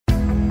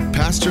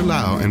Pastor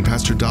Lau and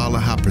Pastor Dala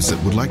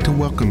Haprasit would like to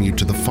welcome you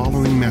to the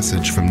following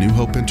message from New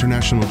Hope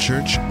International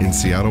Church in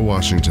Seattle,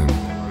 Washington.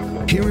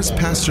 Here is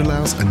Pastor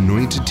Lau's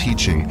anointed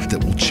teaching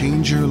that will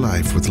change your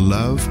life with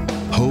love,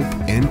 hope,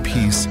 and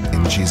peace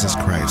in Jesus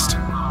Christ.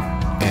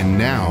 And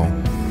now,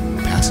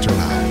 Pastor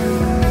Lau.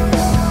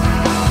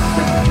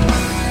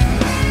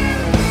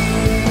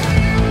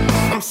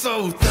 I'm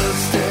so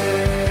thirsty.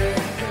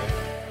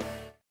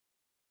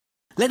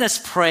 Let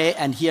us pray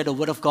and hear the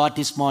word of God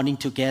this morning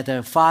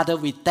together. Father,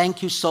 we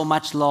thank you so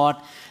much, Lord,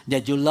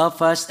 that you love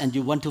us and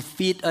you want to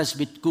feed us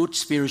with good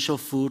spiritual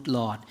food,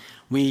 Lord.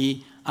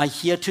 We are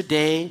here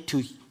today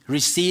to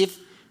receive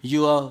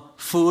your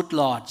food,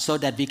 Lord, so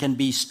that we can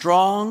be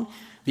strong,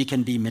 we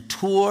can be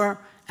mature,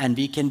 and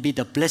we can be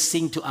the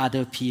blessing to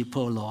other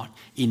people, Lord.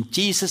 In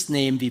Jesus'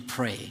 name we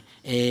pray.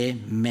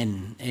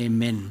 Amen.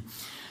 Amen.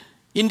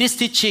 In this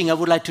teaching, I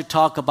would like to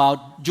talk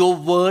about your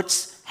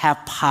words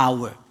have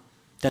power.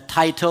 The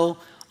title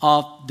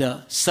of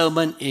the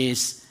sermon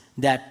is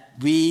that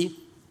we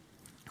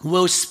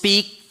will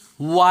speak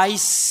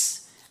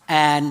wise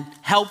and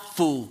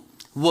helpful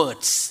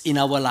words in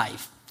our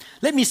life.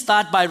 Let me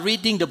start by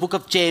reading the book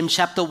of James,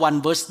 chapter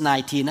 1, verse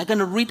 19. I'm going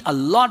to read a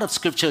lot of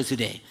scripture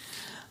today.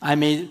 I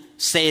may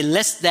say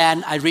less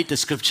than I read the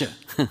scripture.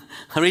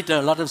 I read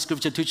a lot of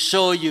scripture to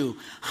show you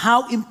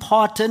how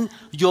important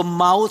your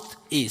mouth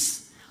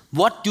is.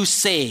 What you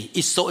say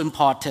is so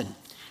important.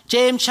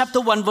 James chapter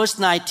 1 verse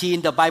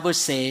 19, the Bible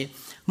says,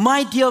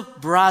 "My dear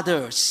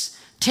brothers,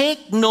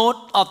 take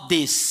note of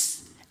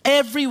this.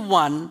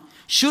 Everyone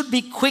should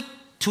be quick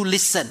to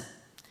listen,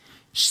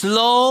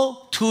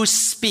 slow to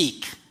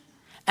speak,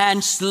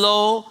 and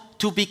slow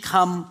to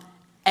become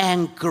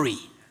angry."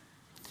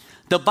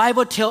 The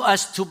Bible tells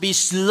us to be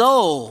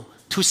slow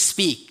to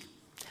speak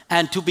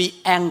and to be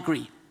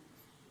angry.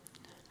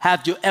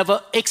 Have you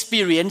ever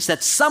experienced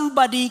that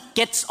somebody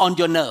gets on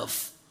your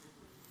nerve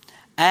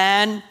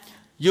and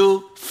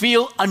you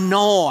feel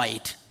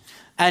annoyed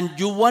and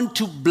you want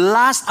to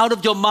blast out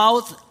of your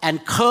mouth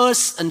and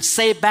curse and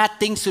say bad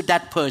things to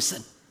that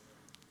person?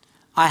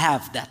 I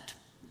have that.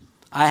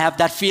 I have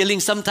that feeling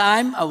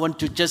sometimes. I want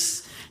to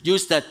just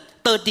use the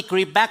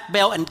third-degree black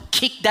belt and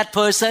kick that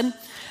person.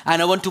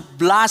 And I want to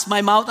blast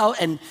my mouth out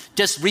and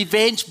just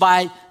revenge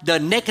by the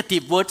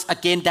negative words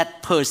against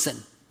that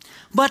person.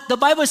 But the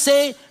Bible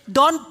says,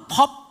 don't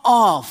pop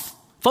off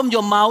from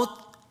your mouth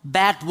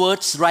bad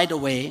words right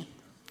away.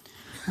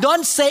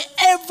 Don't say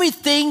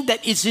everything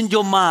that is in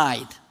your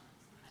mind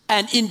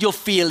and in your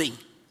feeling.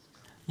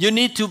 You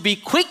need to be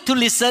quick to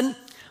listen,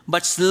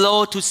 but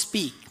slow to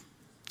speak.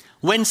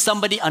 When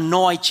somebody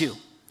annoys you,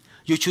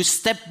 you should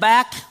step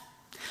back,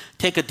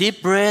 take a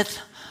deep breath,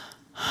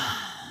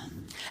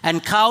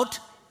 and count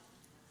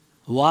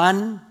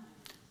 1,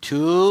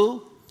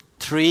 2,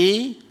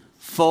 3,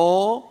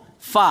 4,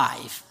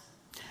 5.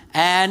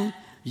 And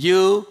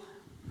you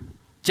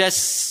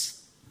just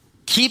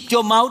keep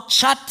your mouth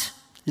shut,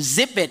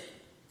 zip it,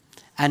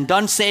 and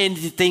don't say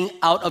anything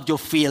out of your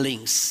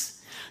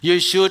feelings. You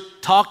should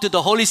talk to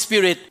the Holy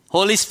Spirit.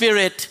 Holy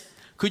Spirit,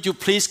 could you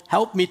please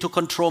help me to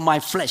control my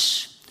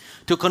flesh,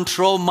 to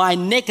control my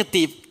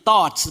negative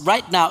thoughts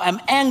right now? I'm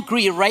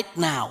angry right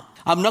now.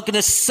 I'm not going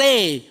to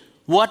say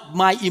what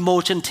my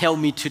emotion tell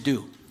me to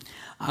do.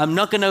 I'm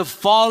not going to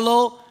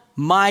follow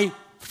my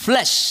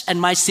flesh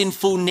and my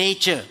sinful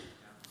nature.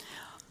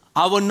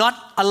 I will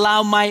not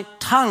allow my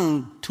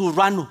tongue to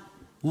run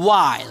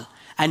wild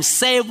and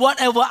say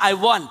whatever I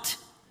want.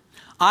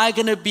 I'm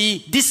going to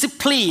be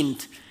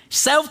disciplined,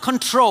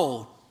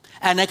 self-controlled,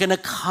 and I'm going to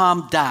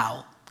calm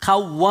down.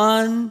 Count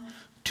 1,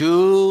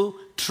 2,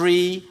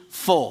 3,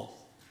 4.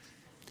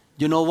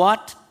 You know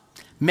what?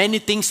 Many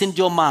things in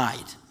your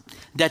mind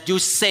that you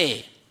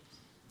say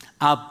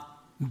are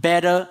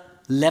better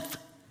left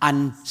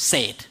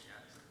unsaid.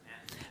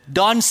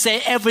 Don't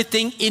say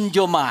everything in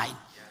your mind.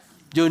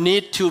 You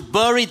need to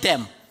bury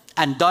them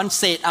and don't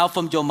say it out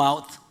from your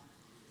mouth.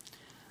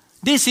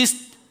 This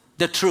is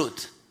the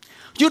truth.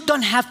 You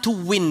don't have to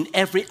win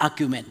every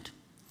argument.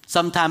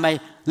 Sometimes I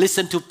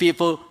listen to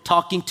people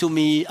talking to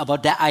me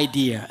about that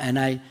idea and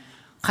I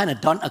kind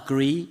of don't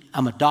agree.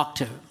 I'm a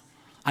doctor.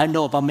 I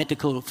know about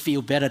medical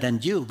field better than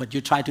you, but you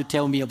try to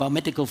tell me about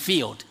medical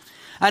field.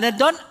 And I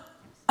don't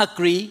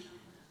agree,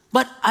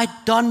 but I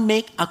don't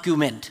make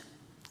argument.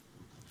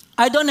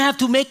 I don't have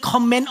to make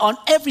comment on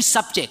every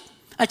subject.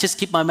 I just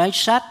keep my mouth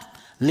shut,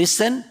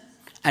 listen,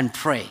 and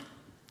pray.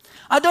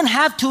 I don't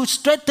have to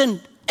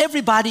straighten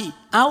everybody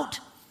out,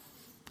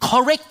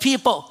 correct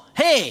people.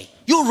 Hey,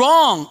 you're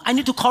wrong. I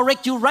need to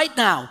correct you right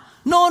now.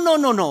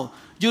 No.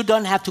 You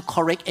don't have to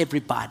correct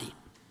everybody.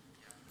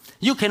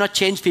 You cannot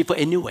change people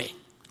anyway.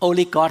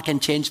 Only God can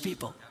change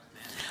people.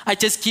 I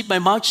just keep my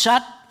mouth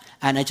shut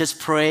and I just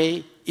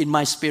pray in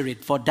my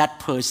spirit for that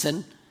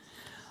person.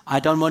 I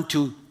don't want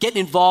to get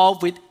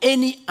involved with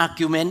any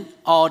argument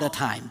all the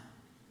time.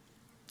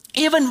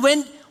 Even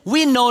when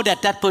we know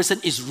that that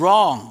person is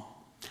wrong,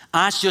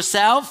 ask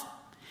yourself,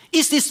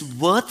 is this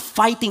worth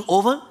fighting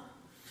over?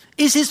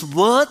 Is this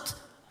worth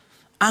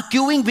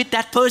arguing with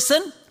that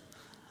person?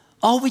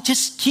 or we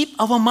just keep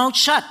our mouth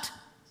shut,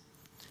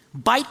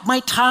 bite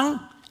my tongue,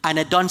 and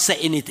I don't say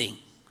anything,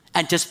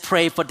 and just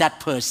pray for that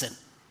person.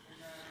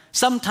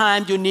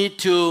 Sometimes you need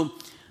to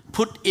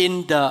put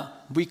in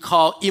we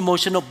call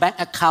emotional bank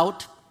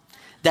account,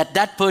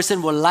 that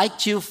person will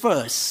like you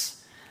first.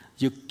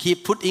 You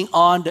keep putting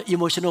on the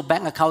emotional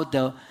bank account,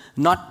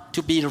 not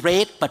to be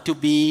red, but to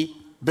be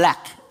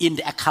black in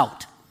the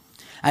account.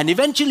 And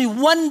eventually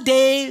one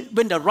day,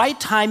 when the right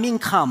timing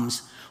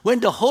comes, when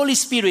the Holy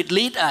Spirit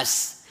leads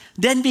us,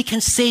 then we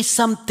can say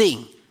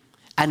something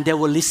and they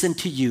will listen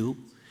to you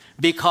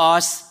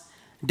because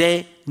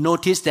they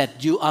notice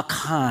that you are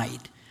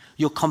kind,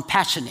 you're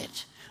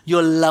compassionate,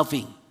 you're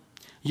loving,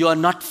 you are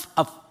not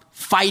a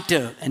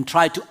fighter and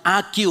try to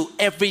argue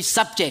every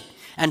subject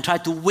and try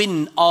to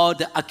win all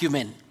the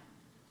argument.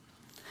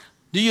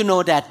 Do you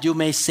know that you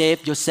may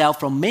save yourself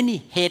from many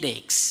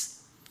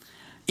headaches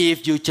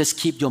if you just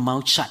keep your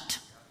mouth shut?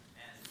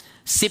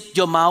 Zip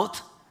your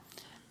mouth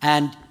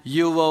and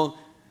you will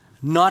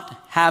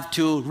not have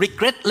to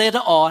regret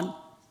later on.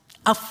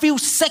 A few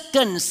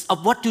seconds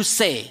of what you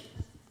say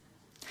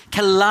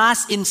can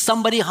last in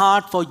somebody's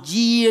heart for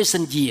years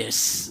and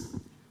years.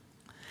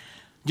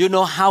 Do you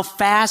know how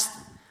fast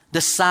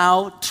the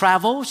sound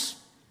travels?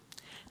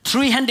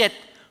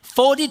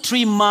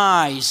 343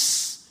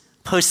 miles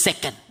per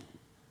second.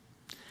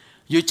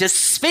 You just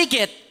speak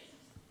it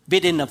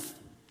within a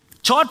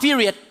short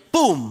period,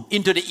 boom,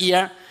 into the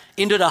ear,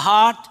 into the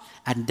heart,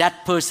 and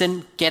that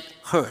person get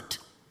hurt.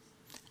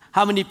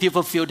 How many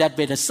people feel that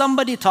way? That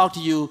somebody talked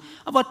to you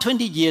about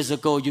 20 years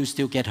ago, you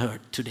still get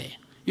hurt today.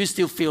 You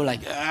still feel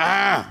like,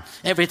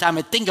 every time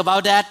I think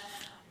about that,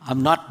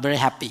 I'm not very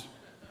happy.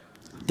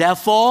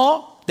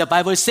 Therefore, the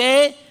Bible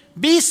says,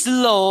 be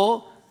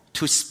slow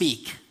to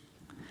speak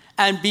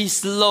and be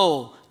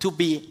slow to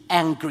be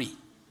angry.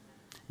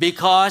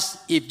 Because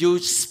if you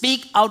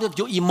speak out of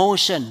your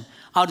emotion,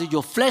 out of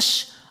your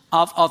flesh,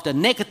 of the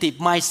negative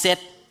mindset,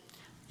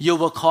 you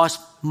will cause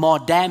more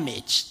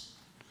damage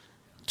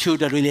to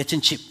the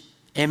relationship.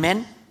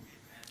 Amen?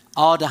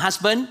 Or the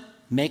husband,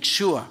 make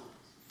sure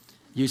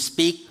you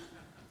speak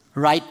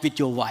right with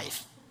your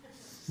wife.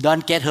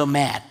 Don't get her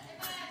mad.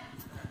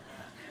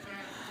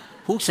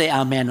 Who say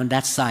amen on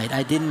that side?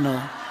 I didn't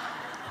know.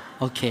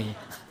 Okay.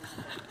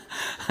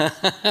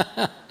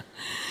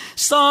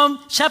 Psalm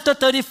chapter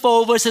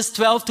 34 verses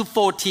 12 to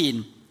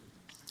 14.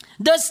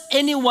 Does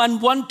anyone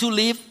want to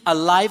live a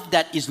life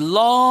that is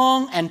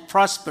long and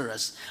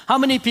prosperous? How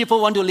many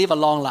people want to live a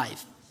long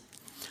life?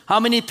 How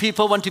many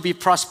people want to be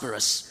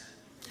prosperous?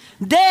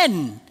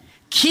 Then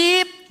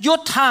keep your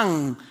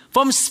tongue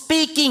from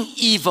speaking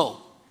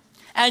evil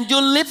and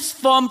your lips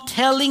from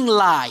telling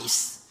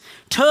lies.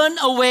 Turn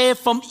away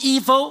from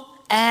evil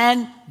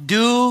and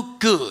do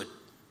good.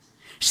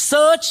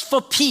 Search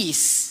for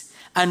peace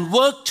and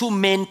work to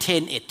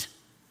maintain it.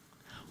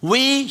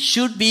 We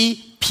should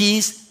be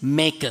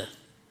peacemaker.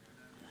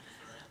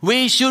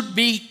 We should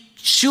be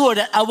sure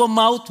that our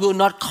mouth will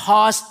not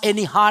cause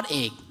any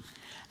heartache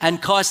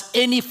and cause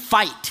any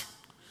fight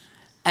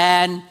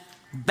and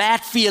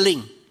bad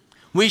feeling.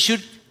 We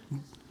should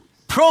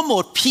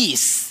promote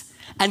peace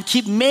and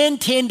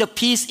maintain the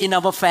peace in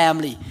our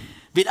family,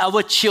 with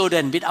our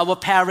children, with our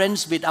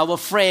parents, with our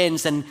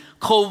friends and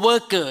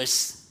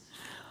co-workers.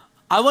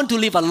 I want to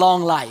live a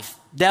long life.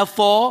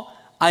 Therefore,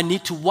 I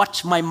need to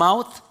watch my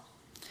mouth.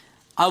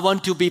 I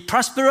want to be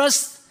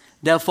prosperous.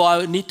 Therefore,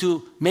 I need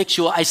to make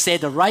sure I say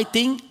the right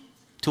thing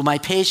to my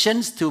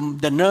patients, to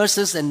the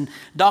nurses and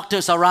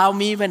doctors around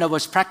me when I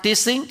was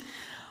practicing.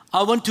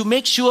 I want to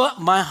make sure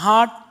my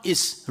heart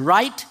is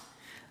right.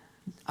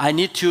 I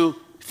need to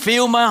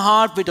fill my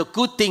heart with the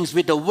good things,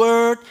 with the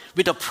word,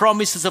 with the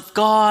promises of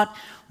God,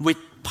 with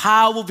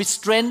power, with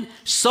strength,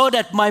 so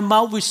that my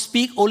mouth will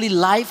speak only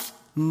life,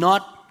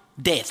 not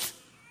death.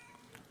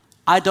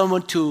 I don't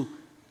want to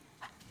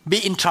be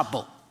in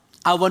trouble.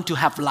 I want to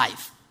have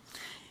life.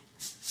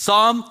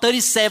 Psalm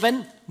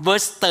 37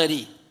 verse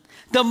 30.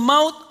 The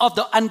mouth of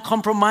the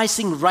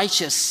uncompromising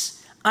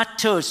righteous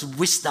utters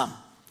wisdom,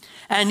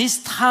 and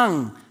his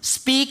tongue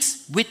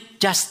speaks with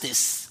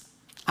justice.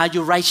 Are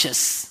you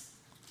righteous?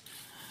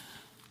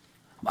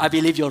 I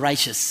believe you're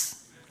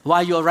righteous.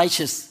 Why you're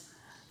righteous?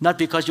 Not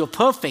because you're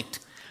perfect,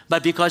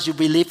 but because you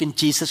believe in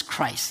Jesus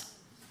Christ.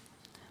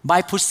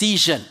 By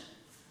position,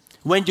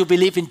 when you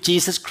believe in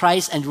Jesus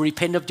Christ and you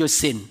repent of your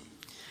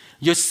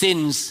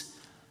sins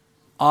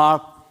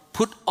are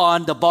put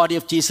on the body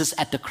of Jesus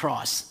at the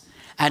cross,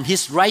 and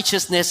his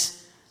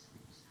righteousness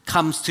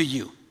comes to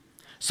you.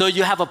 So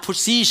you have a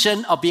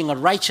position of being a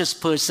righteous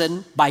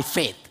person by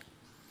faith.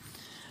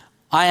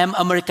 I am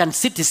American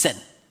citizen,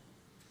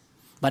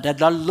 but I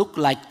don't look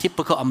like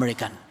typical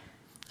American.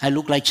 I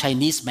look like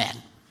Chinese man.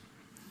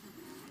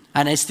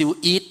 And I still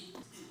eat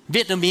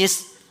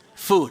Vietnamese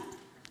food.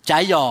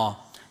 Chai yaw,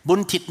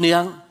 bún thịt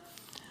nướng.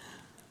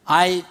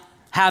 I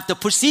have the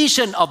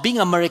position of being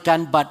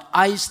American, but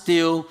I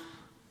still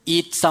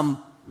eat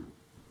some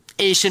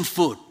Asian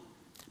food.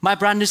 My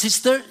brother and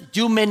sister,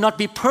 you may not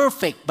be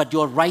perfect, but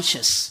you're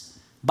righteous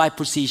by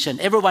position.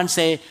 Everyone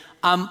say,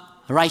 I'm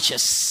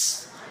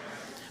righteous.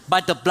 by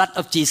the blood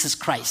of Jesus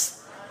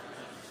Christ.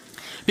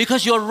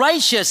 Because you're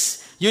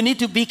righteous, you need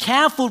to be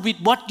careful with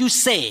what you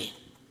say.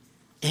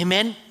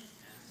 Amen.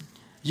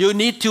 You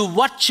need to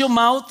watch your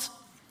mouth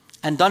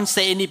and don't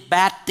say any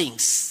bad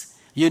things.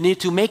 You need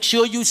to make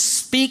sure you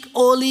speak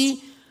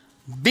only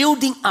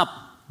building up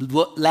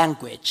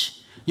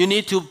language. You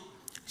need to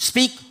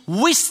speak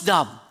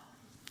wisdom,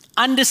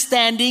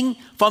 understanding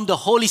from the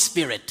Holy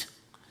Spirit.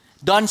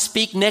 Don't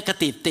speak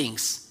negative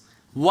things.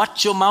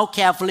 Watch your mouth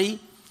carefully.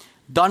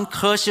 Don't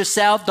curse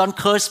yourself. Don't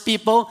curse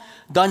people.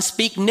 Don't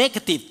speak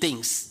negative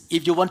things.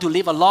 If you want to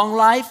live a long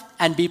life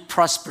and be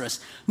prosperous,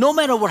 no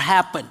matter what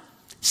happens,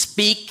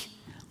 speak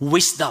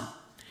wisdom.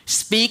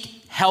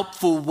 Speak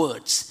helpful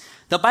words.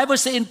 The Bible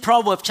says in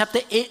Proverbs chapter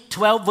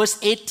 12, verse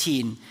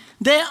 18,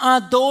 there are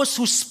those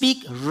who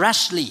speak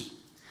rashly,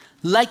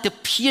 like the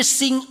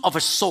piercing of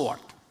a sword.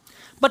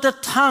 But the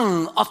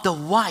tongue of the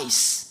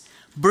wise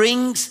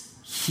brings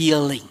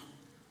healing.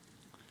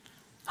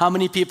 How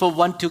many people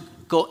want to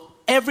go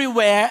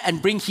everywhere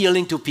and bring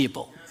healing to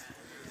people?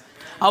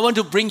 I want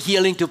to bring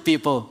healing to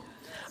people.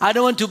 I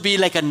don't want to be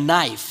like a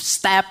knife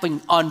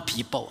stabbing on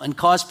people and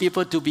cause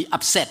people to be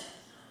upset.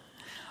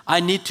 I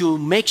need to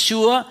make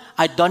sure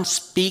I don't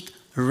speak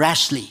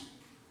rashly.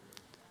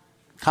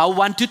 Count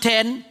 1 to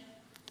 10.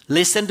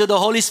 Listen to the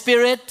Holy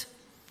Spirit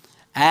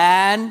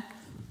and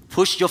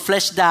push your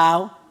flesh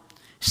down.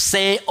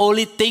 Say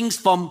only things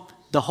from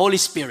the Holy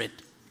Spirit.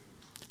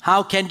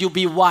 How can you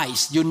be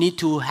wise? You need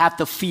to have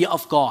the fear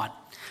of God.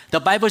 The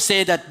Bible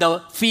says that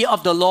the fear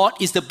of the Lord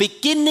is the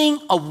beginning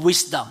of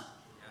wisdom.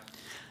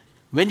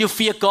 When you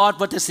fear God,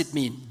 what does it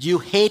mean? You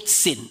hate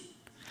sin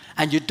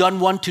and you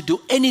don't want to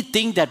do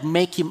anything that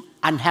make Him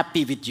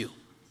unhappy with you.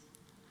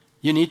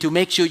 You need to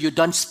make sure you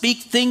don't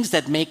speak things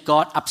that make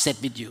God upset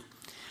with you.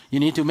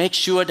 You need to make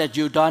sure that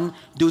you don't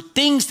do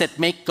things that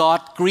make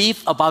God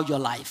grieve about your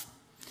life.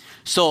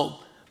 So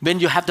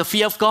when you have the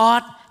fear of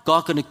God,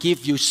 God's going to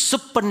give you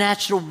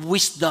supernatural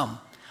wisdom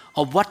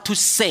of what to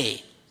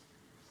say.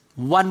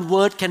 One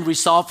word can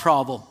resolve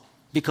problem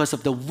because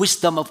of the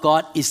wisdom of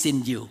God is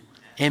in you.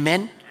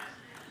 Amen?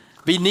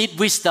 We need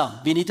wisdom.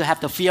 We need to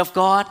have the fear of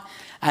God,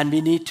 and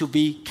we need to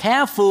be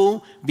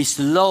careful, be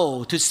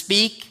slow to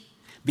speak,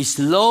 be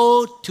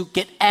slow to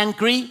get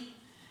angry,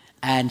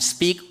 and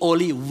speak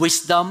only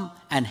wisdom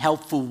and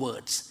helpful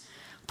words.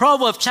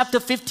 Proverbs chapter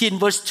 15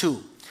 verse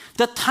 2.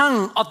 The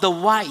tongue of the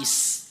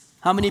wise.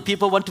 How many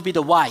people want to be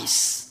the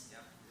wise?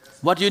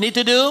 What do you need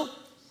to do?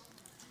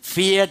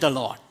 Fear the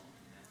Lord.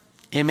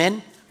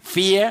 Amen.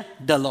 Fear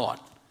the Lord.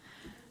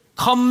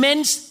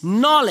 Commends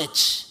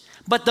knowledge,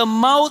 but the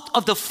mouth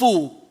of the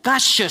fool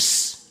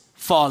gushes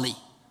folly.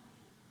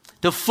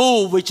 The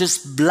fool will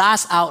just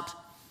blast out,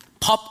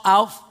 pop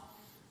out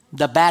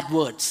the bad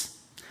words.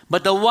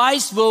 But the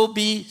wise will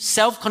be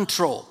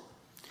self-control,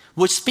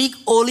 will speak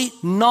only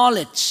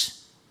knowledge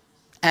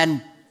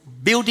and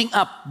building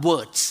up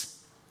words.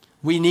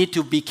 We need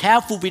to be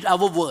careful with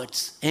our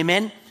words.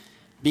 Amen.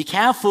 Be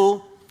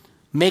careful,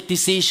 make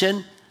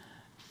decision.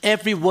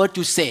 Every word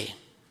you say,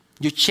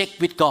 you check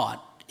with God.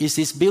 Is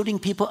this building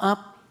people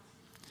up?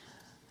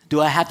 Do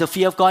I have the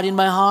fear of God in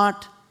my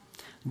heart?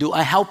 Do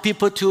I help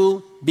people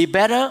to be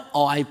better,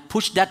 or I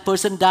push that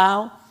person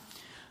down?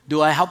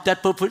 Do I help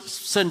that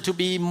person to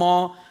be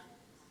more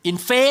in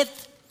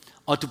faith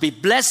or to be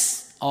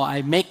blessed, or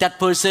I make that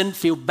person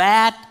feel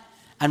bad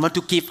and want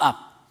to give up?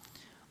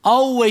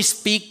 Always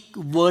speak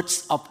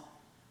words of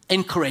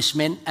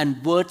encouragement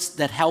and words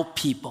that help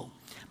people.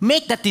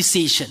 Make that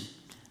decision.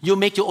 You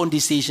make your own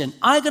decision.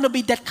 I'm going to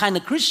be that kind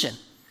of Christian.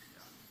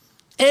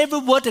 Every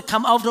word that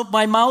comes out of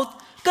my mouth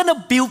going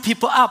to build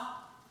people up.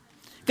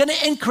 Going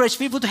to encourage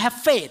people to have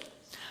faith,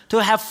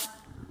 to have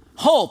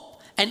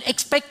hope and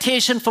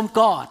expectation from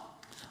God.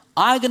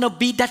 I'm going to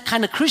be that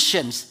kind of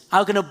Christians.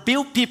 I'm going to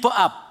build people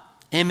up.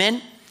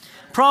 Amen.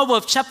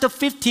 Proverbs chapter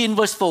 15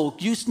 verse 4.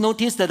 You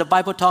notice that the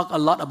Bible talks a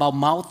lot about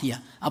mouth here,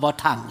 about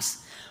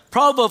tongues.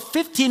 Proverbs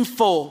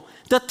 15:4.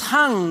 The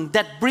tongue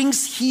that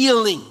brings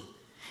healing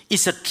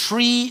is a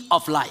tree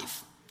of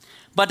life,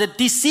 but a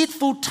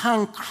deceitful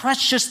tongue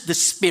crushes the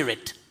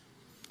spirit.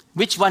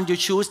 Which one you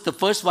choose, the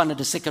first one or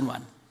the second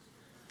one?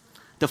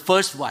 The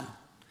first one.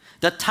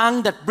 The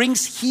tongue that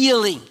brings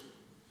healing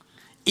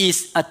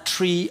is a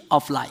tree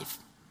of life.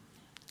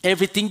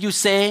 Everything you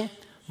say,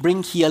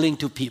 bring healing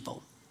to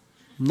people.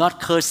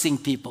 Not cursing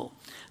people,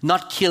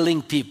 not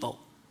killing people,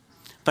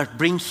 but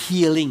bring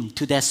healing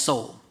to their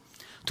soul,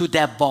 to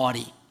their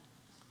body.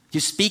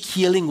 You speak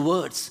healing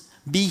words.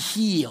 Be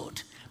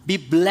healed. Be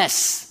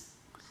blessed.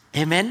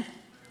 Amen?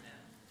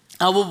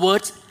 Our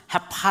words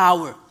have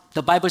power.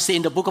 The Bible says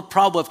in the book of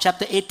Proverbs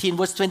chapter 18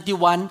 verse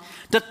 21,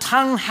 the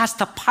tongue has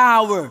the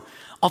power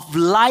of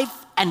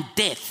life and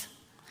death,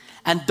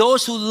 and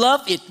those who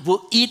love it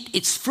will eat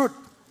its fruit.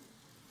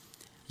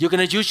 You're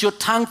going to use your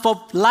tongue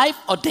for life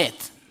or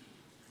death?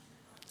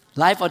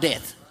 Life or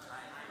death?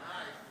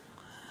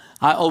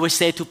 I always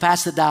say to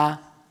Pastor Da,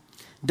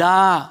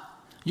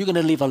 you're going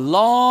to live a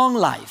long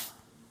life.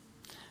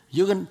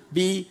 You're going to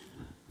be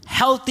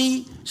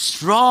healthy,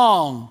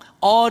 strong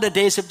all the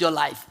days of your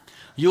life.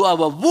 You are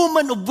a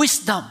woman of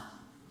wisdom.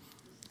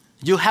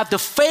 You have the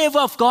favor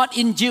of God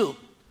in you.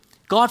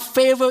 God's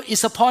favor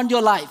is upon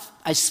your life.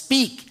 I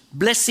speak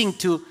blessing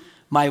to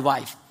my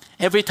wife.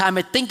 Every time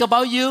I think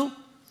about you,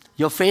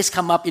 your face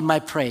come up in my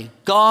prayer.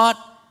 God,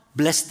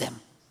 bless them.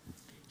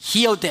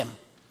 Heal them.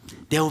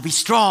 They will be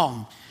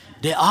strong.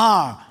 They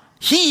are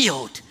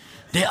healed.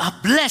 They are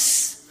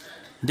blessed.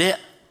 They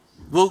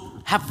will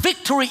have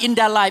victory in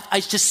their life. I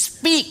just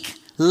speak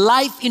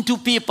life into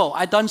people.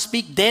 I don't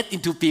speak death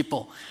into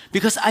people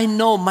because I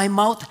know my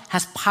mouth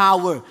has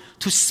power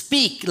to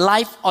speak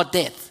life or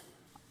death.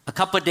 A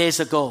couple of days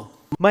ago,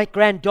 my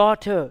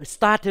granddaughter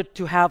started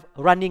to have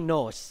running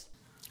nose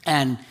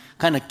and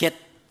kind of get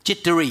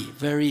jittery,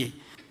 very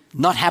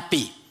not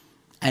happy.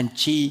 And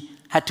she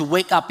had to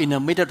wake up in the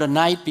middle of the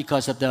night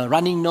because of the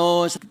running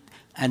nose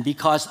and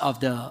because of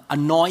the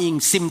annoying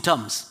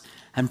symptoms.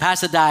 And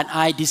Pastor Dan and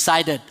I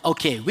decided,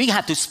 okay, we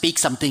have to speak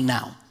something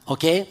now,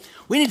 okay?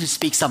 We need to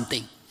speak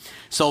something.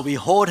 So we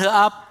hold her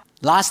up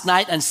last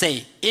night and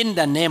say, in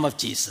the name of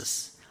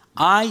Jesus,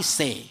 I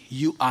say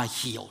you are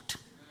healed.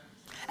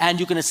 And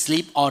you're going to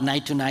sleep all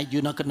night tonight.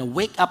 You're not going to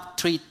wake up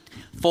 3,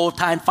 4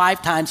 times,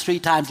 5 times, 3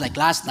 times like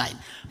last night.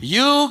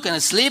 You're going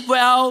to sleep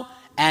well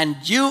and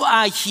you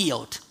are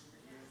healed.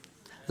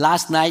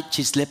 Last night,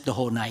 she slept the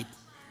whole night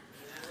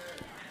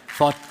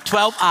for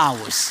 12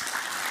 hours.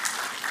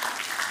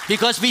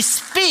 Because we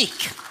speak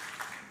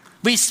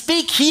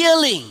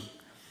healing.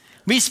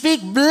 We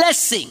speak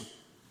blessing.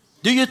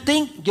 Do you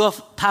think your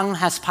tongue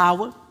has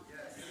power?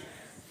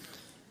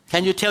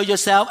 Can you tell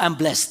yourself, I'm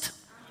blessed?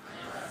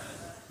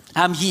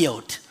 I'm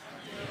healed.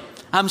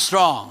 I'm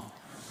strong.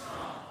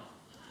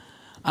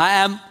 I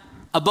am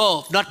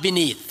above, not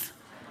beneath.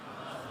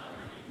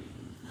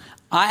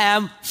 I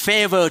am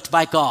favored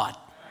by God.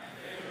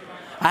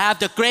 I have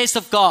the grace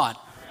of God.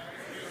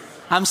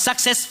 I'm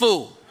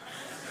successful.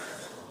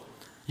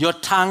 Your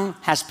tongue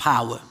has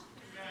power.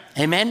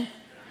 Amen.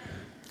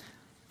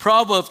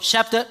 Proverbs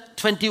chapter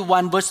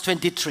 21 verse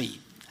 23.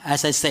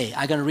 As I say,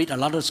 I'm going to read a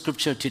lot of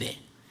scripture today.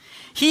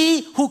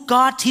 He who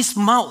guards his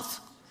mouth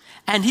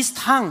and his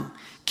tongue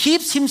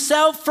keeps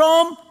himself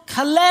from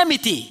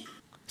calamity.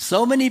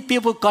 So many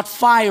people got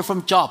fired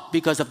from job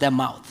because of their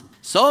mouth.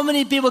 So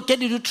many people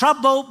get into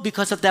trouble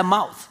because of their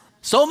mouth.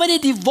 So many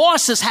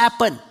divorces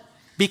happen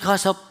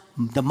because of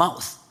the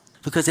mouth.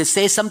 Because they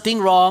say something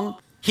wrong,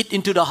 hit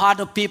into the heart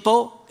of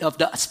people, of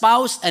the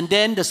spouse, and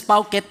then the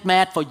spouse gets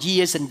mad for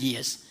years and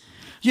years.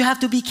 You have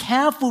to be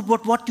careful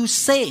with what you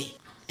say.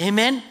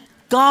 Amen?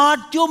 Guard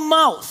your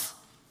mouth.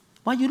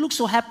 Why you look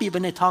so happy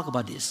when I talk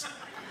about this?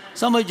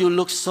 Some of you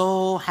look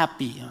so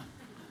happy.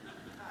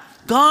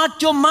 Guard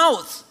your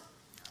mouth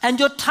and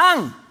your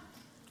tongue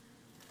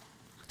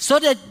so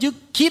that you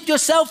keep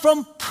yourself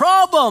from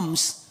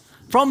problems,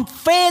 from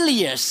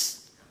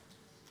failures,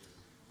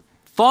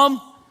 from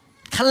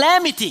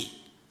calamity.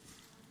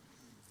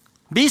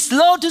 Be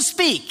slow to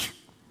speak.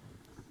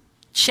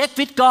 Check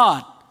with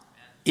God.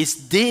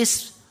 Is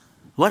this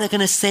what I'm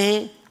going to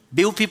say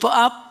build people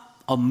up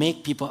or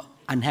make people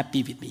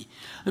unhappy with me?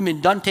 I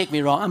mean, don't take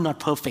me wrong. I'm not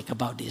perfect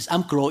about this.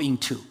 I'm growing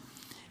too.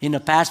 In the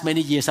past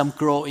many years, I'm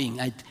growing.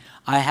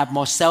 I have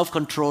more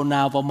self-control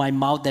now for my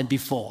mouth than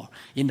before.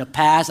 In the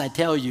past, I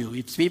tell you,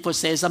 if people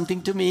say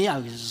something to me, I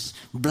just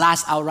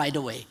blast out right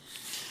away.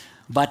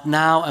 But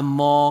now I'm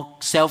more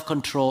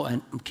self-control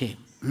and okay.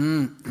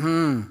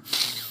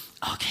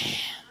 Okay,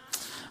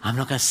 I'm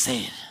not going to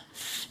say it.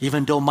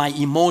 Even though my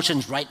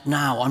emotions right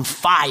now on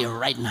fire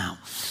right now.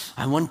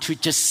 I want to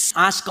just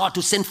ask God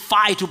to send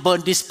fire to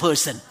burn this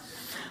person.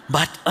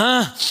 But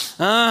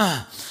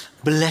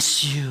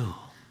bless you.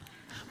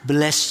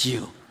 Bless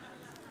you.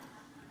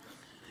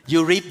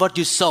 You reap what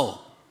you sow.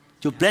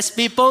 You bless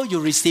people,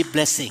 you receive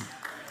blessing.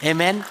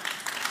 Amen.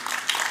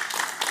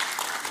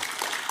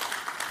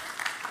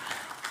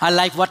 I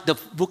like what the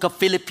book of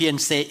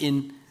Philippians say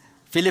in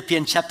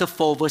Philippians chapter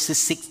 4 verses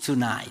 6 to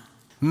 9.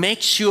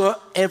 Make sure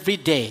every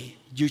day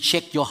you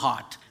check your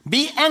heart.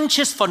 Be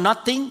anxious for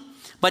nothing,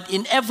 but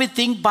in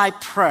everything by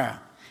prayer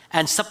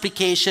and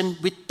supplication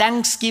with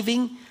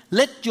thanksgiving,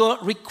 let your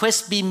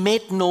requests be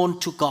made known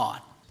to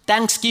God.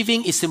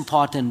 Thanksgiving is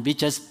important. We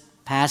just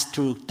passed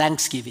through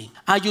Thanksgiving.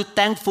 Are you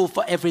thankful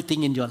for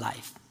everything in your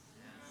life?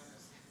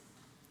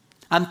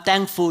 I'm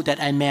thankful that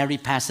I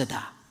married Pastor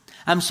Da.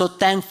 I'm so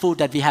thankful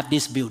that we have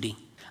this building.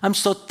 I'm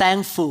so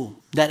thankful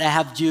that I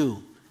have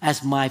you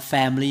as my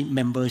family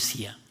members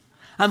here.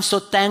 I'm so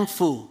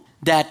thankful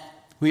that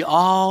we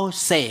all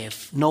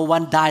saved. No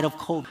one died of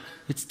COVID.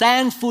 We're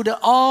thankful that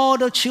all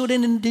the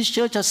children in this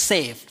church are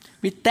saved.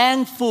 We're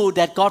thankful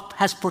that God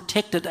has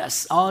protected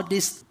us all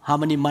this, how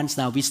many months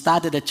now? We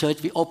started the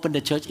church, we opened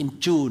the church in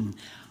June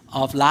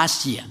of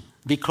last year.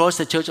 We closed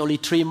the church only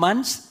 3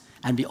 months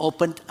and we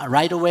opened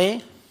right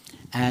away.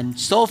 And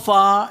so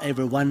far,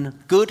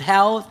 everyone good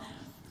health,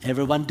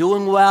 everyone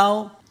doing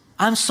well.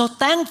 I'm so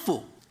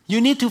thankful.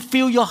 You need to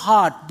fill your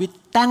heart with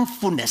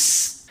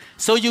thankfulness.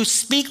 So you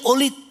speak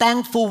only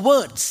thankful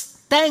words.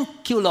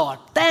 Thank you, Lord.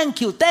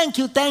 Thank you, thank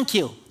you, thank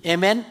you.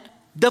 Amen.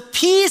 the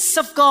peace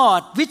of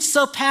God, which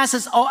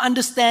surpasses all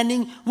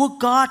understanding, will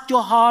guard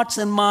your hearts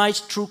and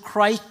minds through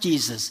Christ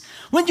Jesus.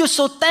 When you're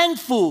so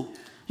thankful,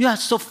 you are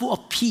so full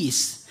of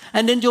peace.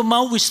 And then your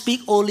mouth will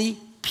speak only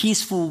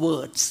peaceful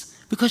words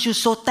because you're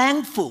so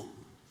thankful.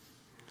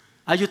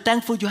 Are you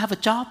thankful you have a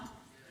job?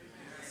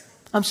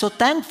 I'm so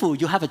thankful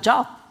you have a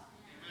job.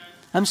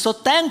 I'm so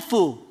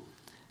thankful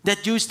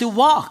that you still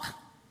walk.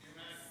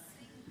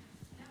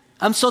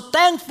 I'm so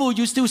thankful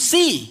you still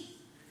see.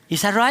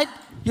 Is that right?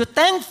 You're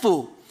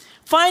thankful.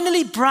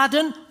 Finally,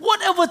 brethren,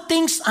 whatever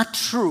things are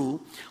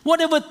true,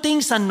 whatever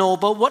things are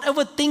noble,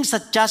 whatever things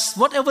are just,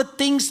 whatever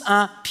things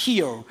are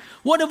pure,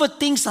 whatever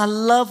things are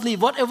lovely,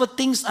 whatever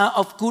things are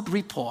of good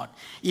report,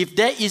 if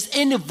there is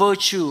any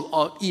virtue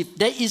or if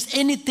there is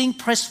anything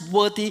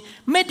praiseworthy,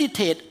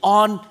 meditate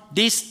on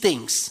these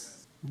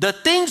things. The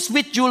things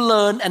which you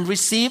learned and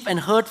received and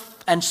heard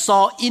and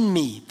saw in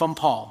me, from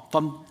Paul,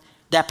 from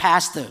their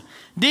pastor,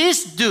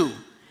 these do,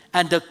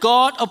 and the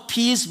God of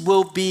peace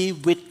will be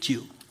with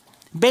you.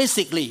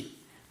 Basically,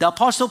 the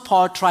Apostle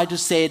Paul tried to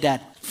say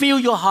that fill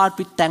your heart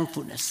with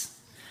thankfulness.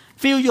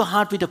 Fill your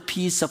heart with the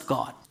peace of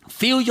God.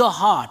 Fill your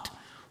heart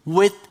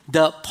with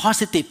the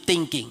positive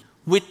thinking,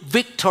 with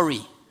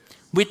victory,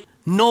 with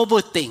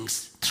noble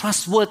things,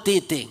 trustworthy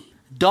things.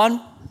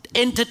 Don't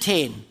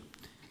entertain,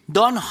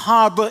 don't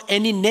harbor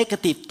any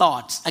negative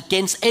thoughts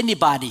against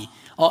anybody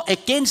or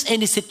against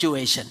any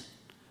situation.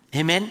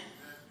 Amen?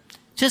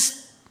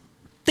 Just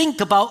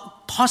think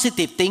about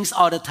positive things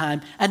all the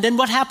time. And then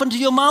what happened to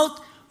your mouth?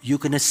 You're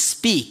going to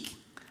speak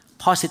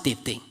positive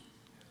things.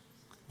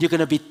 You're going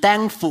to be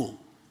thankful.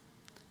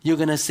 You're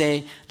going to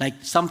say, like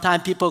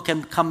sometimes people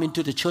can come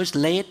into the church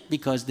late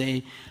because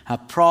they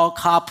have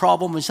car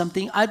problem or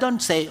something. I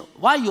don't say,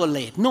 why you're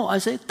late? No, I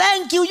say,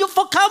 thank you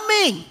for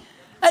coming.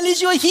 At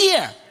least you're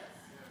here.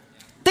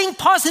 Think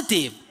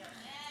positive.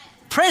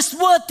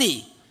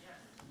 Praiseworthy.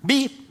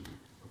 Be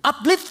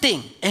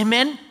uplifting.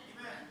 Amen.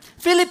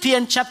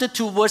 Philippians chapter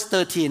 2 verse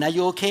 13. Are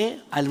you okay?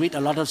 I'll read a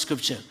lot of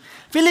scripture.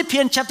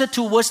 Philippians chapter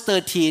 2 verse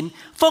 13.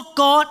 For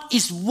God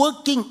is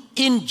working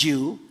in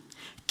you,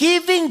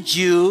 giving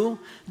you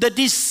the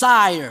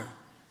desire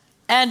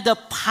and the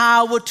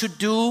power to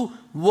do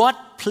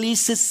what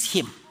pleases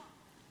Him.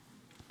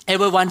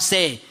 Everyone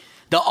say,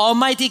 the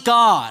Almighty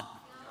God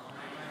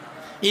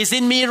is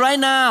in me right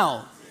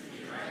now.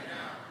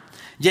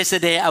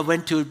 Yesterday I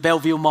went to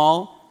Bellevue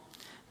Mall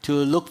to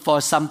look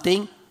for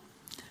something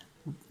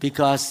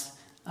because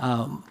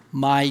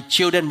my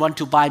children want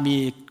to buy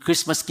me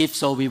Christmas gift,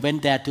 so we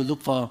went there to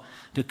look for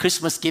the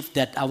Christmas gift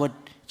that our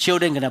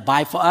children are going to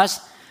buy for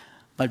us,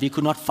 but we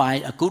could not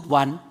find a good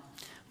one.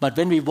 But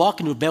when we walk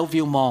into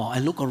Bellevue Mall, I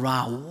look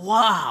around,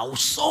 wow,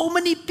 so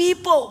many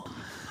people.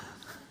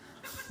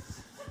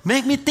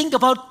 Make me think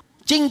about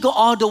Jingle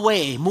All the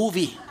Way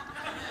movie.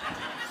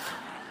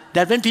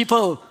 That when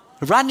people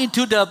run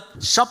into the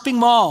shopping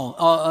mall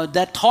or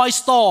that toy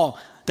store,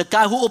 the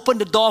guy who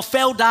opened the door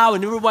fell down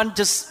and everyone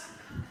just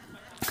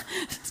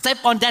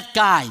stepped on that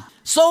guy.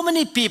 So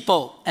many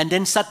people. And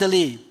then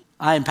suddenly,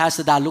 I and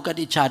Pastor Da look at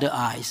each other's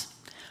eyes.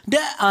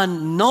 There are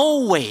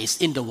no ways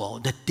in the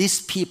world that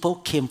these people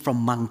came from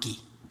monkey.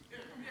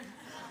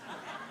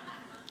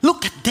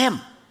 Look at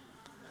them.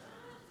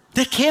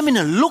 They came in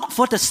and looked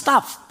for the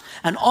stuff.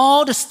 And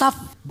all the stuff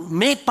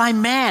made by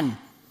man.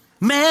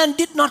 Man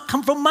did not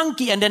come from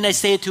monkey. And then I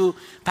say to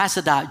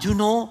Pastor Da, you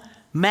know,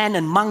 man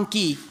and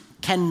monkey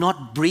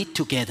cannot breed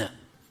together.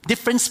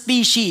 Different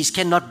species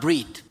cannot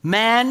breed.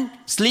 Man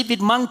sleep with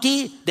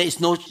monkey, there is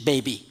no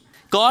baby.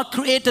 God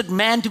created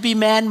man to be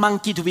man,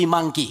 monkey to be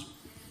monkey.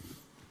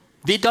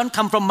 We don't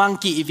come from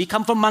monkey. If we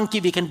come from monkey,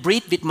 we can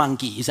breed with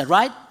monkey. Is that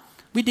right?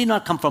 We did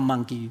not come from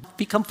monkey.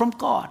 We come from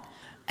God.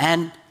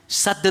 And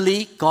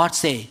suddenly God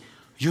say,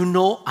 you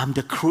know, I'm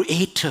the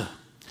creator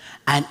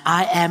and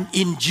I am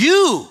in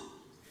you.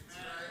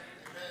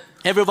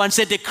 Everyone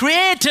said, the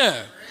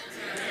creator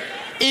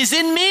is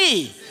in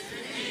me.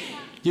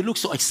 You look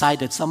so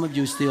excited. Some of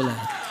you still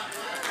are.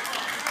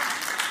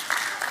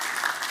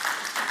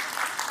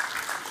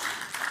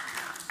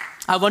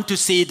 I want to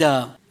see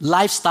the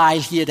lifestyle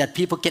here that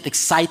people get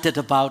excited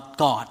about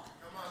God.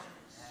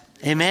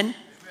 Amen?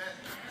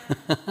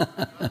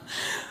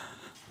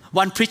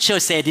 One preacher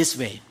said this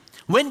way.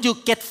 When you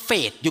get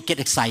faith, you get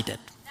excited.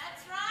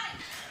 That's right.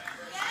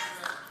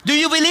 Yes. Do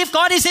you believe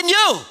God is in you?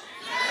 Yes.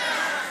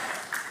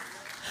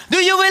 Do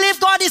you believe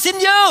God is in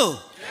you?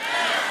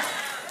 Yes.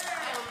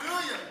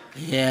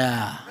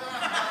 Yeah.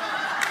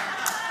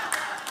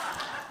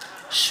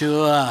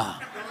 Sure.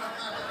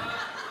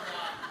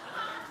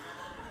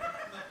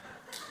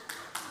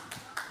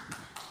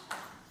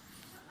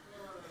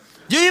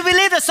 Do you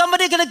believe that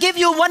somebody going to give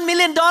you $1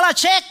 million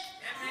check?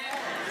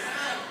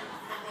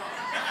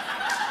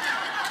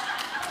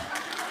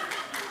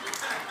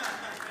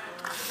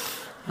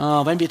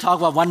 Oh, when we talk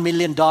about $1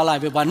 million,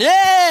 everyone,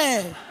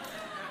 yeah!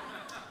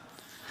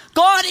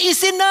 God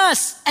is in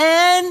us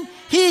and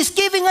He is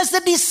giving us the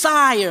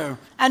desire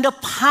and the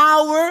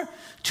power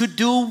to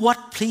do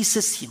what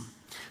pleases Him.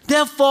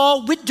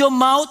 Therefore, with your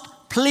mouth,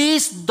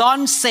 please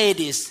don't say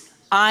this.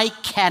 I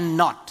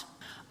cannot.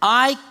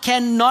 I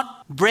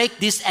cannot break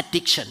this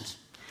addiction.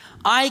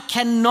 I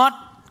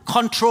cannot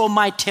control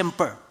my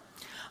temper.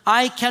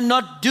 I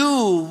cannot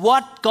do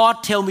what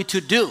God tells me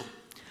to do.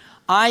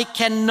 I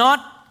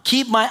cannot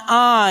keep my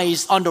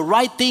eyes on the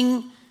right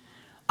thing.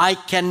 I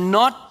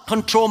cannot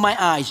control my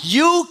eyes.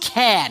 You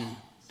can.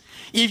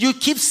 If you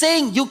keep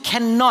saying you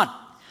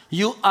cannot,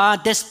 you are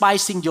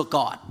despising your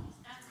God.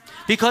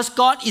 Because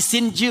God is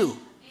in you.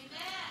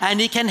 And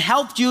He can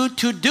help you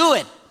to do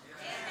it.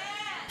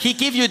 He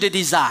gives you the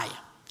desire.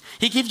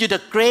 He gives you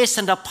the grace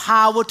and the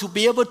power to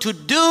be able to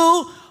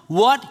do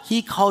what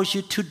He calls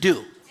you to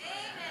do.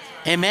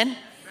 Amen?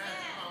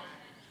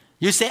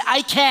 You say,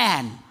 I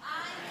can.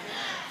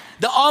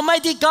 The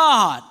Almighty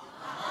God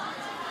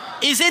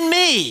is in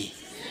me.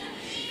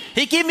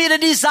 He gives me the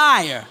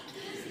desire.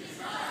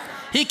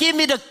 He gives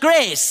me the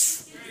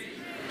grace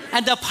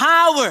and the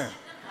power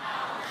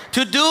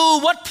to do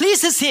what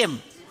pleases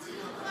Him.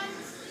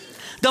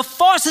 The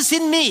forces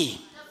in me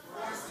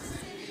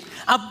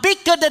are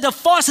bigger than the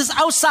forces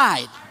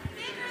outside.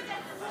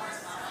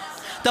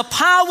 The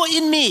power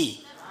in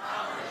me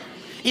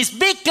is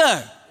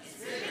bigger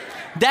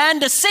than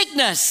the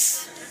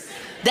sickness,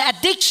 the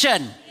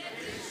addiction,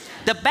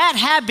 the bad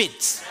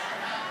habits,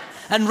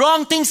 and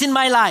wrong things in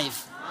my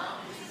life.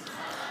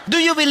 Do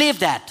you believe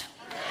that?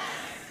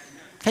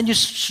 Can you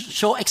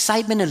show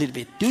excitement a little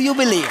bit? Do you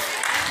believe?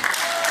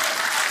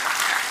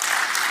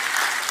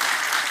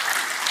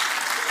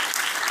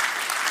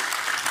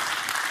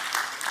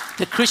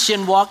 The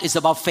Christian walk is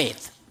about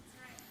faith.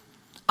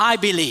 I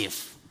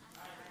believe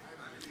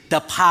the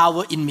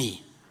power in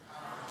me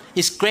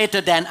is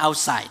greater than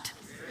outside.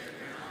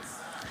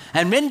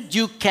 And when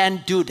you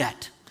can do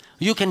that,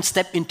 you can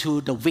step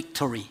into the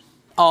victory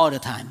all the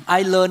time.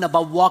 I learned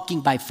about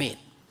walking by faith.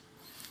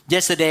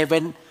 Yesterday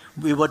when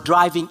we were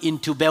driving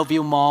into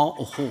Bellevue Mall,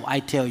 oh, I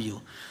tell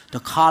you, the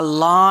car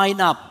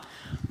lined up.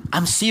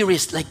 I'm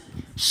serious, like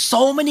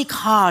so many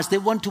cars, they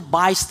want to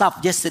buy stuff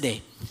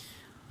yesterday.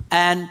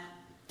 And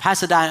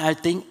Pastor Dan, I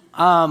think,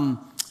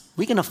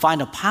 we're going to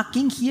find a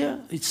parking here.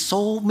 It's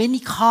so many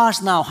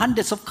cars now,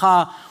 hundreds of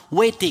cars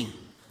waiting.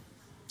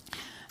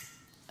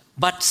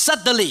 But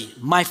suddenly,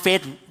 my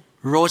faith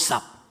rose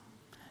up.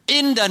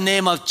 In the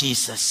name of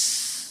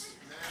Jesus,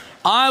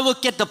 I will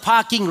get the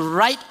parking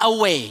right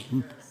away.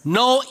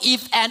 No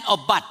if, and, or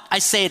but. I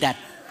say that.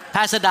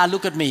 Pastor Dan,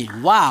 look at me.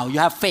 Wow, you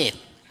have faith.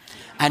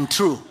 And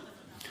true.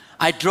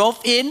 I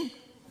drove in,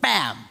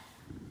 bam,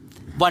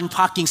 one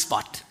parking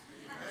spot.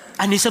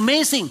 And it's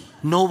amazing.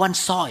 No one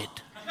saw it.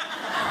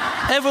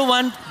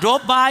 Everyone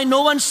drove by.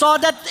 No one saw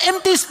that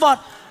empty spot.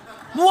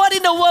 What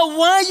in the world?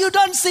 Why you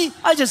don't see?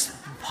 I just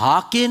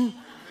park in.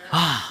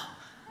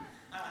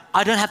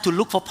 I don't have to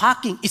look for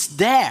parking. It's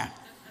there.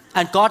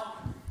 And God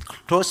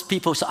closed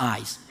people's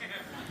eyes.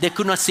 They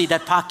could not see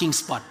that parking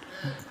spot.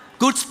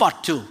 Good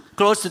spot too.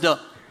 Close to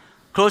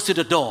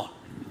the door.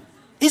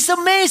 It's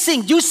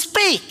amazing. You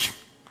speak.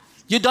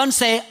 You don't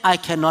say, I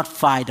cannot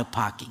find the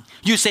parking.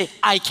 You say,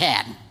 I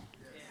can.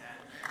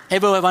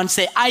 Everyone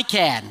say, I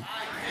can.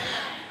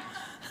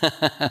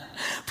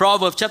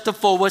 Proverbs chapter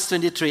 4 verse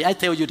 23. I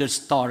tell you the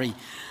story.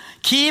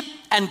 Keep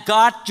and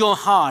guard your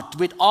heart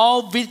with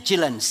all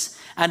vigilance,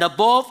 and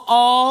above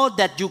all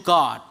that you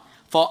guard,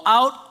 for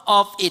out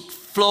of it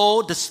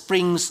flow the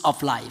springs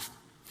of life.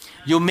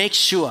 You make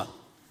sure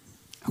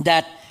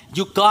that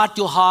you guard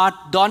your heart.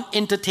 Don't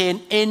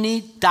entertain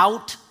any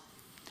doubt,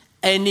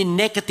 any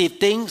negative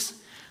things.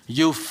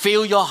 You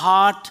fill your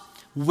heart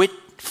with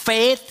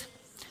faith,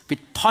 with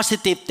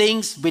positive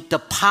things, with the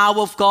power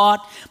of God.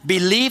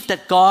 Believe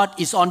that God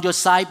is on your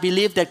side.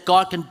 Believe that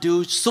God can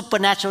do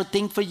supernatural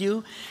things for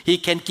you. He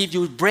can give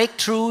you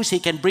breakthroughs. He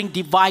can bring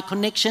divine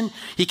connection.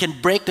 He can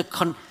break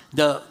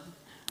the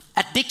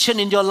addiction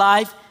in your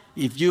life.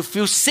 If you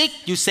feel sick,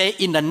 you say,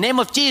 in the name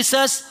of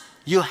Jesus,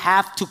 you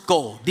have to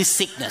go, this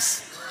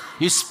sickness.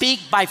 You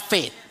speak by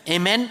faith.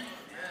 Amen.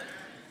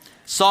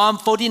 Psalm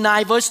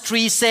 49 verse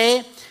 3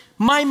 say,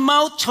 my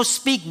mouth shall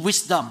speak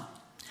wisdom,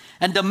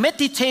 and the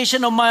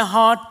meditation of my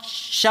heart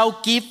shall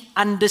give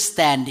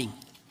understanding.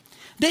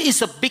 There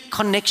is a big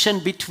connection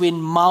between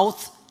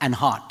mouth and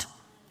heart.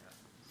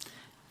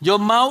 Your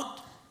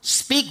mouth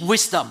speak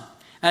wisdom,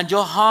 and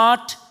your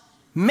heart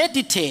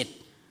meditate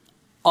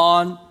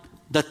on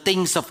the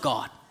things of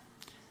God.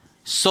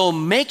 So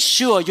make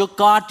sure you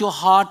guard your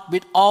heart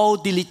with all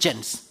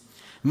diligence.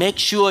 Make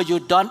sure you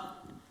don't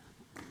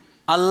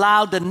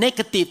allow the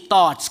negative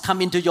thoughts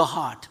come into your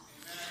heart.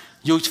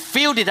 You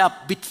fill it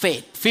up with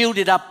faith, fill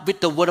it up with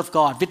the Word of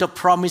God, with the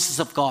promises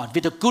of God,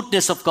 with the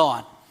goodness of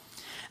God.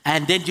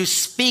 And then you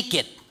speak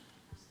it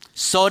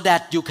so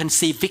that you can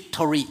see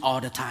victory all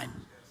the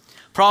time.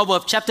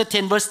 Proverbs chapter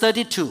 10 verse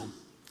 32.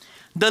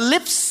 The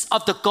lips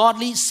of the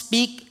godly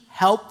speak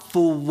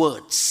helpful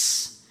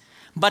words,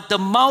 but the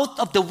mouth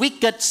of the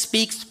wicked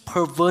speaks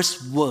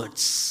perverse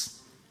words.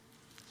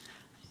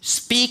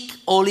 Speak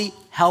only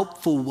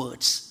helpful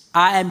words.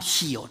 I am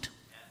healed.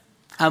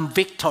 I'm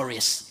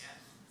victorious.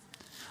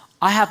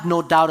 I have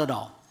no doubt at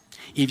all.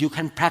 If you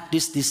can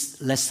practice this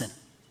lesson,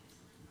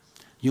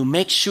 You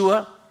make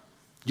sure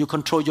you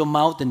control your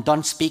mouth and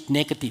don't speak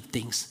negative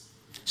things.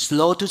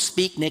 Slow to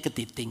speak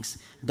negative things.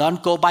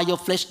 Don't go by your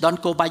flesh.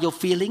 Don't go by your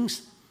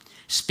feelings.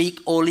 Speak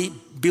only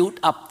build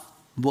up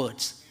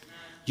words.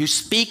 You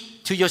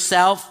speak to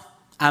yourself,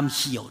 I'm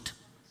healed.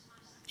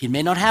 It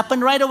may not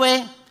happen right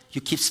away.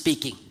 You keep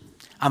speaking.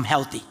 I'm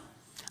healthy.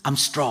 I'm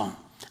strong.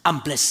 I'm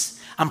blessed.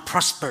 I'm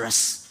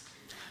prosperous.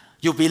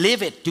 You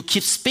believe it. You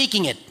keep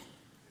speaking it.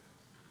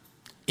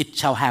 It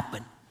shall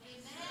happen.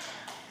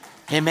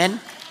 Amen. Amen.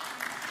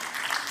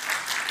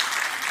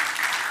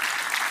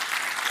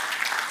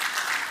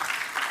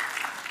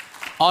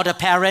 All the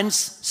parents,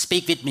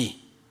 speak with me.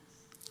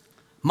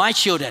 My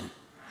children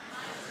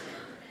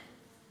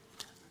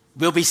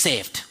will be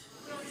saved.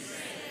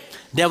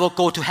 They will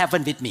go to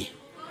heaven with me.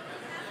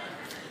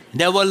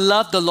 They will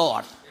love the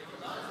Lord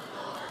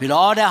with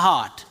all their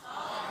heart.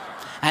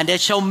 And they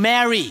shall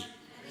marry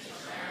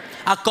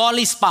a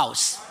godly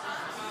spouse.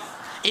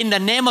 In the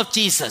name of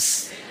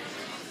Jesus.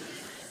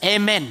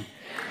 Amen.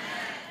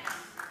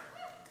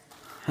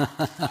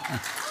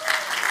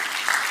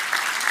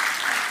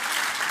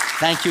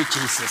 Thank you,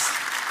 Jesus.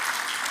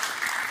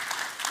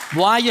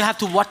 Why you have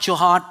to watch your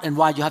heart and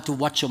why you have to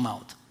watch your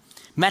mouth.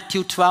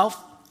 Matthew 12,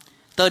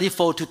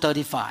 34 to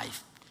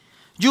 35.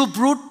 You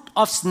brood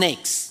of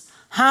snakes,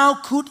 how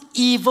could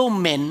evil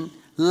men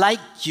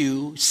like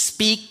you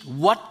speak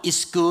what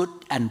is good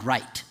and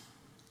right?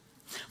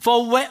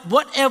 For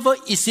whatever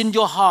is in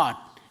your heart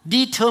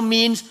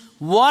determines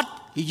what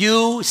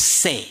you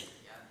say.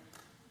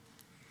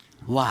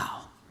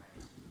 Wow.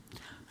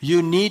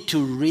 You need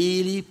to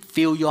really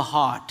fill your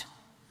heart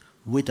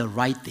with the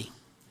right thing.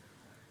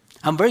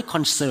 I'm very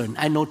concerned.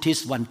 I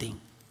noticed one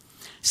thing.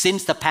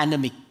 Since the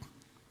pandemic,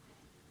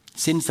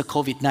 since the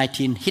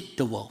COVID-19 hit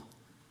the world,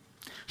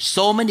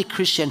 so many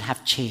Christians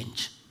have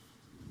changed.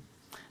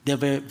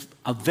 They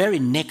are very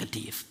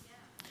negative.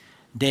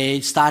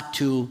 They start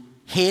to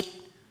hate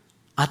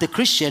other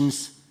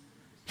Christians,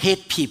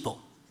 hate people.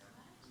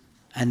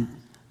 And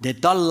they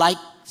don't like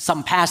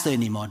some pastor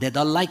anymore. They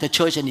don't like the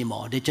church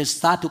anymore. They just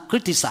start to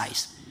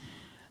criticize.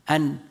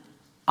 And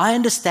I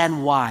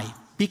understand why.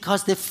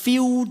 Because they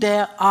fill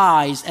their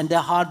eyes and their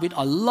heart with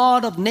a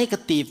lot of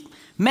negative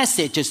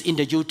messages in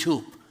the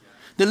YouTube.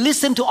 They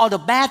listen to all the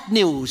bad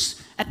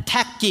news,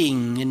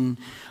 attacking and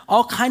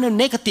all kind of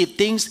negative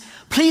things.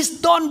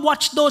 Please don't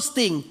watch those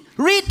things.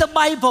 Read the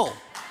Bible.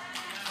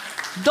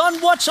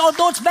 Don't watch all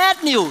those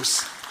bad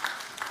news.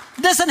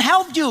 It doesn't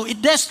help you.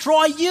 It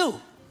destroys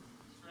you.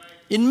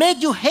 It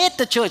makes you hate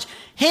the church,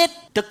 hate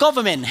the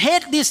government,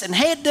 hate this and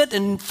hate that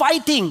and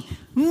fighting.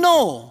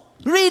 No.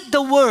 Read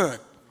the word.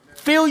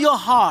 Fill your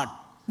heart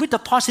with the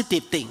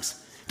positive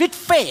things, with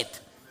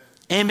faith.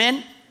 Amen?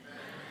 Amen.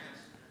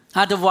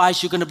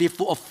 Otherwise, you're going to be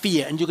full of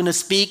fear and you're going to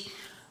speak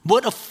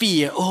word of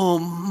fear. Oh,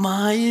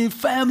 my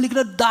family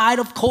going to die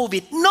of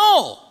COVID.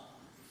 No!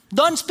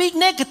 Don't speak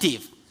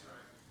negative.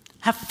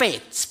 Have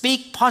faith.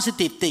 Speak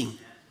positive thing.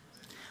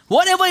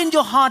 Whatever in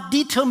your heart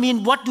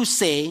determines what you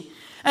say,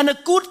 and a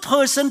good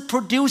person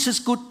produces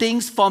good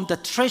things from the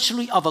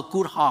treasury of a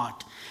good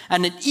heart.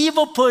 And an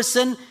evil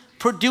person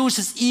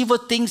produces evil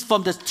things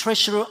from the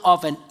treasury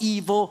of an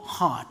evil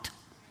heart.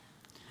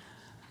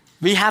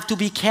 We have to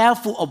be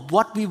careful of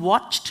what we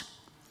watched,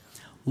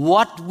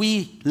 what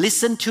we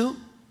listen to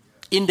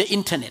in the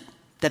internet.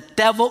 The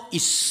devil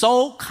is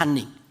so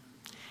cunning.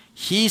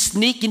 He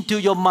sneaks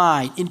into your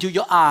mind, into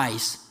your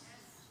eyes.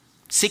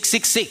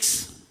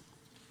 666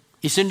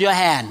 is in your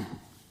hand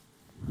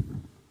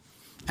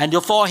and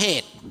your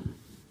forehead.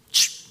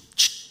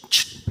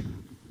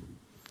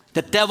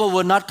 The devil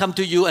will not come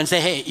to you and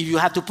say, hey, if you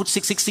have to put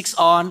 666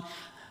 on,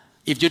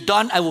 if you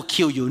don't, I will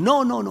kill you.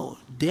 No.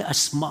 They are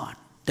smart.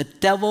 The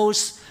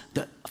devils,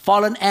 the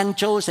fallen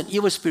angels and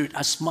evil spirits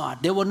are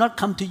smart. They will not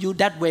come to you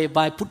that way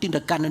by putting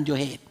the gun on your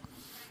head.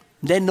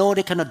 They know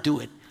they cannot do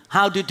it.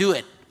 How to do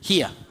it?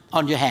 Here,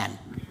 on your hand.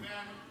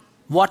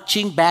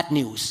 Watching bad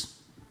news.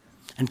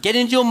 And get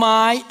into your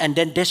mind and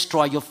then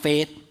destroy your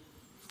faith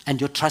and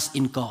your trust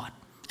in God.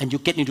 And you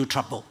get into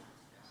trouble.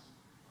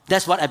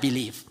 That's what I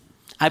believe.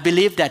 I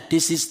believe that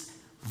this is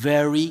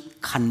very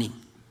cunning.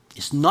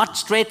 It's not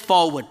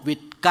straightforward with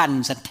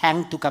guns and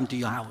tanks to come to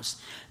your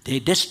house. They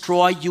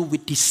destroy you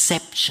with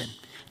deception.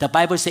 The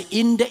Bible says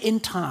in the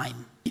end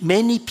time,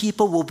 many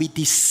people will be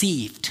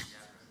deceived.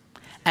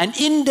 And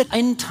in the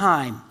end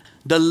time,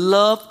 the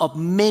love of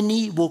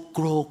many will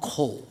grow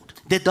cold.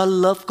 They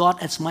don't love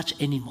God as much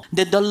anymore.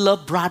 They don't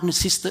love brother and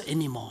sister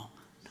anymore.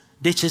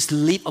 They just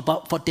live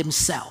about for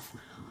themselves.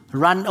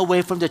 Run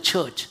away from the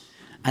church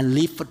and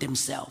live for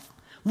themselves.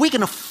 We're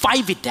going to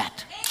fight with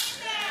that.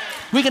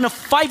 We're going to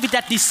fight with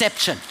that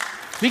deception.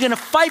 We're going to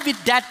fight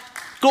with that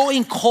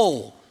growing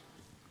cold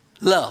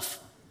love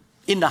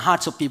in the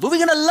hearts of people.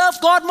 We're going to love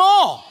God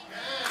more.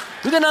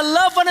 We're going to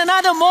love one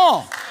another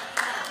more.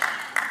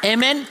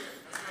 Amen.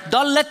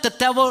 Don't let the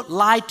devil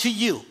lie to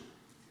you.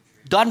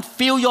 Don't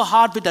fill your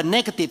heart with the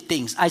negative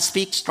things. I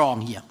speak strong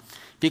here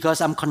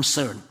because I'm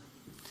concerned.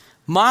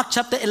 Mark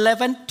chapter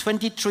 11,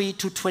 23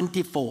 to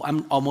 24.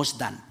 I'm almost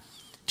done.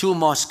 Two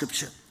more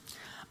scripture.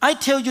 I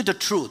tell you the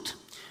truth.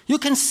 You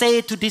can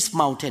say to this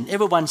mountain,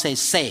 everyone say,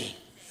 say.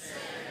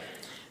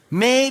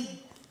 May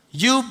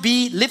you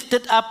be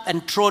lifted up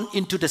and thrown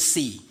into the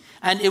sea,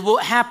 and it will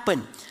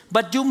happen.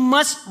 But you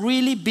must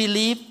really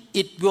believe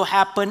it will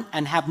happen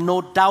and have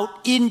no doubt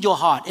in your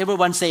heart.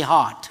 Everyone say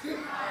heart.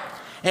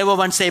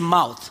 Everyone say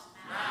mouth.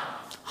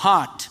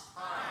 Heart.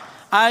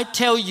 I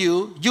tell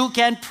you, you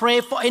can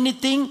pray for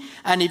anything,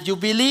 and if you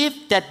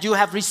believe that you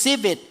have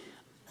received it,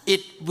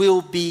 it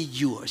will be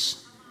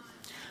yours.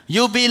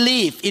 You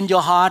believe in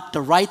your heart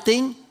the right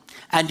thing,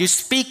 and you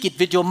speak it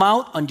with your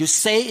mouth, and you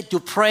say it, you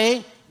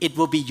pray, it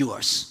will be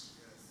yours.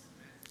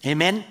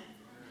 Amen.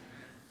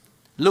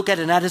 Look at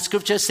another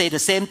scripture, say the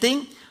same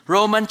thing.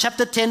 Romans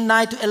chapter 10,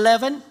 9 to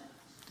 11.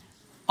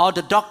 All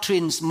the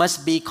doctrines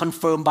must be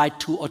confirmed by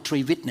 2 or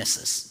 3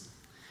 witnesses.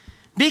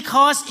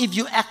 Because if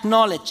you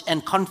acknowledge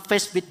and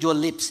confess with your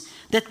lips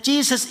that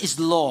Jesus is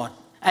Lord,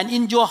 and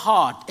in your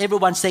heart,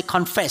 everyone say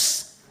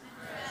confess.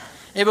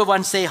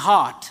 Everyone say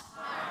heart.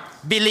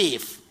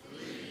 Believe.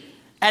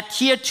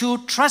 Adhere to,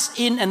 trust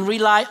in, and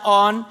rely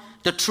on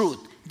the truth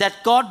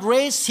that God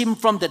raised him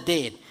from the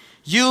dead,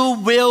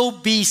 you will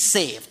be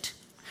saved.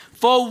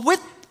 For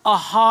with a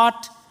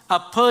heart a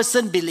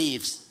person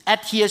believes,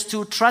 adheres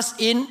to, trusts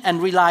in,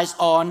 and relies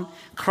on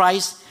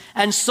Christ,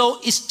 and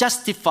so is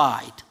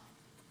justified.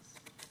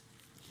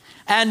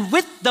 And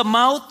with the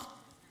mouth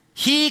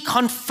he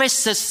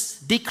confesses,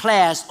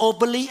 declares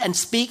openly, and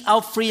speaks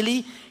out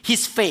freely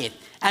his faith,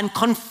 and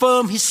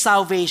confirms his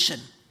salvation.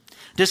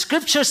 The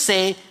scriptures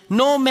say,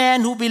 no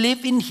man who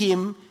believes in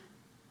him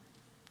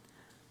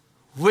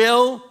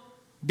will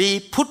be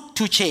put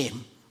to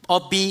shame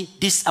or be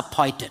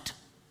disappointed.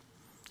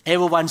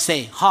 Everyone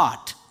say,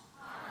 heart.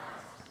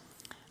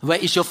 Where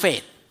is your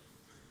faith?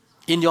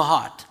 In your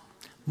heart.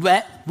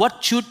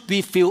 What should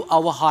we fill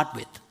our heart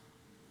with?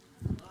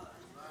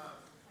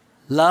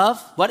 Love.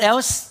 What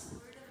else?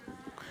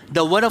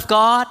 The Word of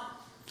God,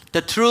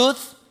 the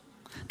truth,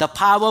 the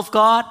power of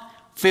God.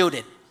 Fill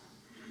it.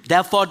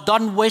 Therefore,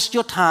 don't waste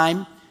your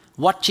time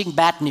watching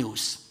bad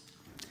news.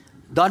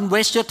 Don't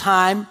waste your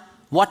time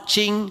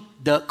watching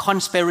the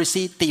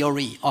conspiracy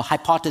theory or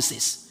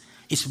hypothesis.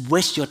 It's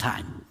waste your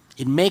time.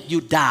 It make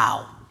you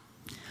down.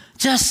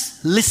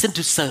 Just listen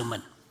to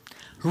sermon.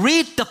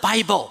 Read the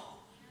Bible.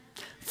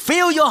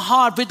 Fill your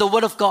heart with the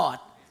Word of God.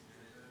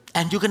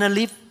 And you're going to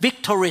live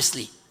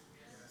victoriously.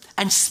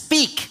 And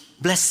speak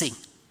blessing.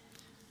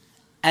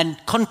 And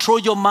control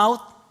your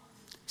mouth.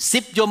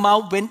 Zip your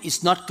mouth when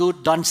it's not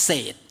good. Don't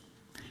say it.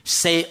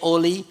 Say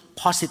only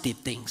positive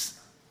things.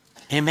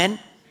 Amen?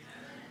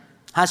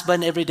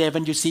 Husband, every day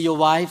when you see your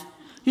wife,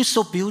 you're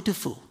so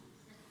beautiful.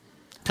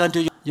 Turn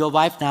to your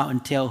wife now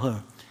and tell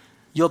her,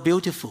 you're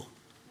beautiful.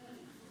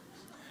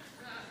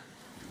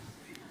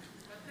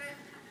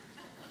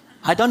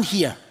 I don't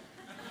hear.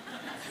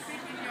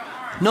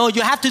 No,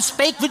 you have to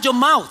speak with your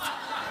mouth.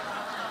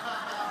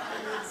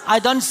 I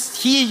don't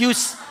hear you.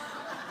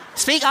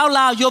 Speak out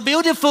loud, you're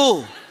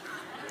beautiful.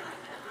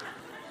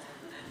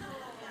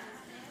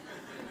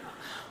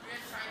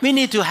 We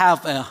need to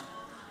have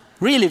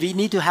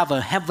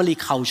a heavenly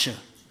culture.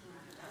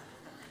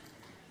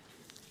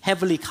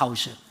 Heavenly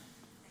culture.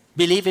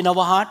 Believe in our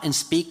heart and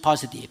speak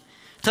positive.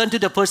 Turn to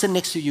the person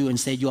next to you and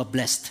say, you are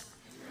blessed.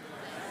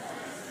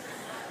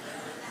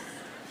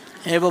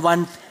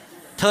 Everyone,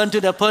 turn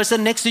to the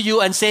person next to you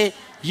and say,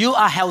 you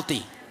are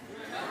healthy.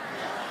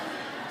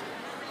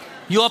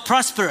 You are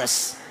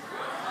prosperous.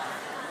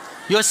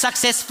 You are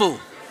successful.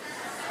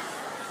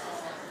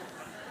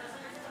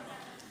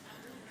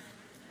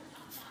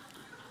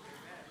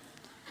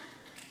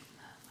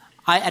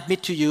 I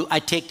admit to you, I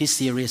take this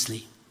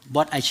seriously,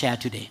 what I share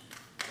today.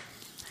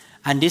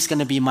 And this is going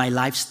to be my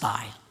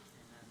lifestyle.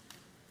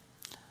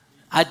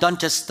 I don't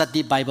just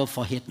study Bible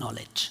for head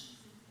knowledge.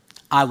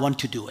 I want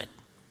to do it.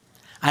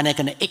 And I'm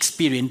going to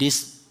experience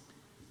this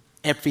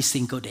every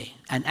single day.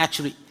 And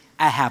actually,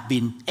 I have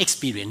been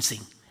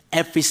experiencing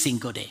every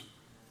single day.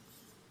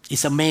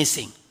 It's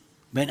amazing.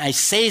 When I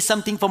say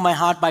something from my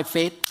heart by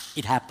faith,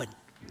 it happened.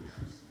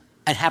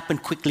 It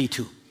happened quickly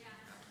too.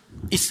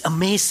 It's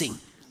amazing.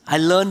 I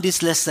learned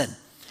this lesson.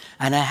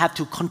 And I have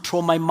to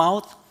control my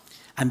mouth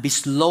and be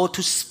slow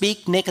to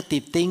speak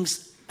negative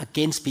things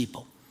against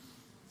people.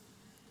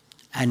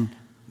 And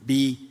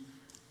be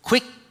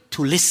quick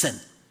to listen.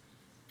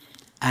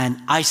 And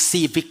I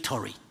see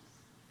victory.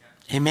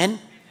 Amen?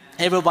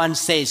 Everyone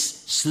says,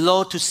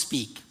 slow to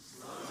speak.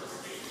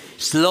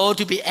 Slow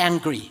to be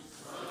angry.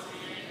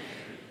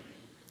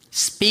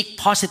 Speak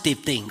positive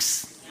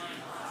things.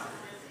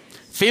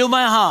 Fill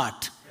my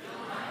heart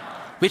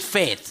with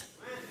faith,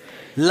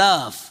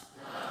 love,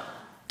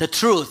 the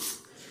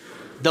truth,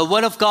 the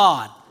Word of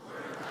God,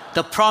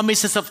 the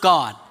promises of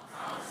God.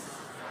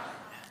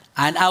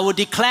 And I will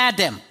declare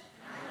them.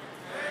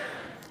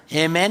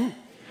 Amen.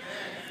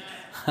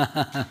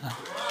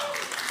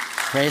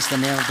 Praise the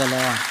name of the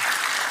Lord.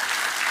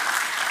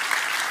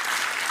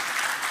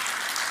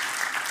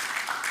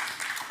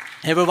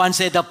 Everyone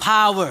say, the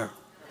power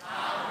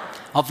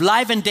of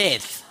life and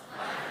death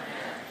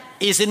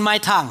is in my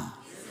tongue.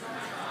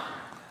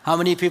 How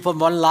many people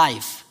want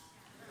life?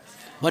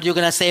 What are you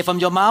going to say from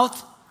your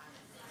mouth?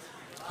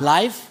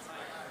 Life,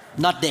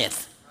 not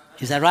death.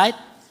 Is that right?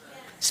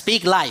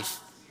 Speak life.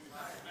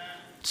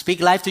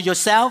 Speak life to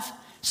yourself.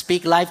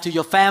 Speak life to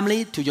your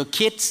family, to your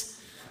kids,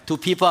 to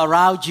people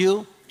around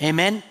you.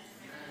 Amen?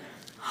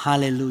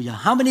 Hallelujah.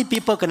 How many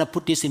people are going to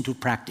put this into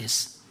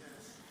practice?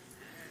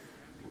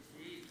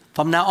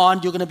 From now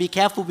on, you're going to be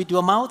careful with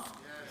your mouth?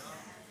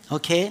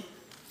 Okay?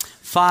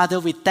 Father,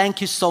 we thank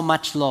you so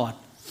much, Lord,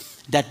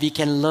 that we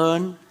can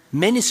learn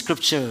many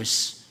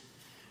scriptures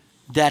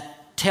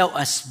that tell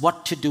us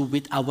what to do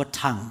with our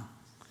tongue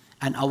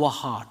and our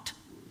heart.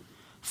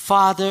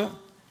 Father,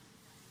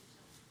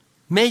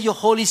 may your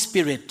Holy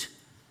Spirit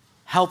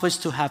help us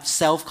to have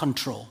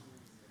self-control.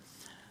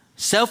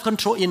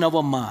 Self-control in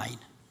our mind,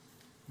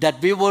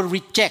 that we will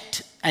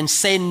reject and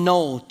say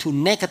no to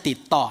negative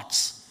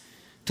thoughts,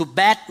 to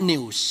bad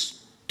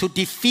news, to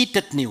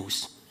defeated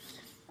news.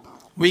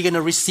 We're going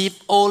to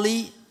receive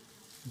only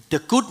the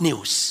good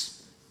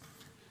news,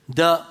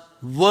 the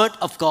Word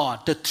of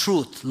God, the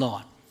truth,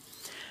 Lord.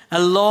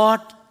 And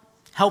Lord,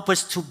 help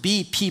us to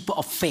be people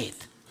of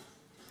faith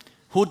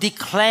who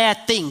declare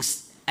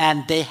things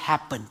and they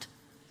happened.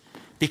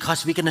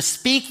 Because we're going to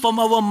speak from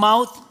our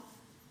mouth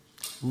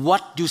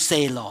what you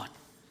say, Lord,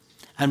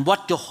 and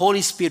what your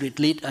Holy Spirit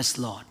lead us,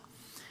 Lord.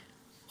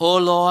 Oh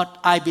Lord,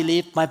 I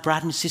believe my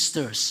brothers and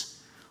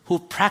sisters who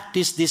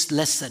practice this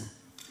lesson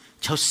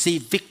shall see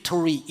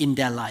victory in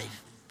their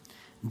life.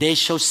 They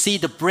shall see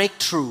the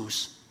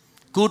breakthroughs,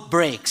 good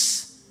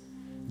breaks,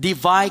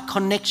 divine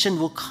connection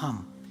will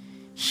come,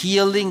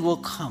 healing will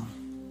come,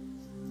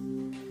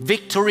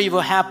 victory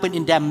will happen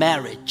in their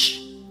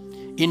marriage,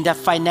 in their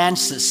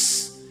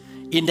finances,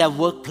 in their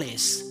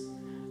workplace,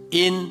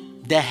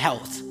 in their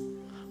health.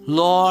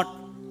 Lord,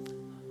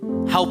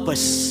 help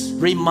us,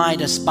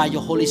 remind us by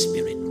your Holy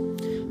Spirit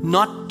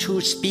not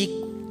to speak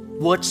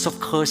words of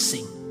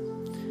cursing,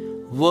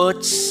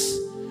 words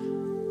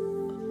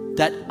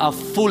that are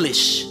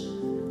foolish.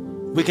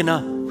 We're going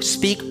to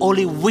speak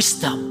only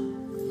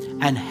wisdom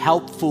and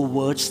helpful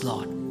words,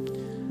 Lord.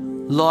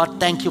 Lord,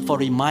 thank you for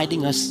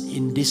reminding us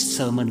in this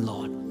sermon,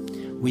 Lord.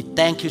 We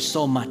thank you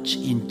so much.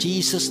 In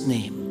Jesus'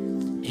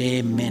 name,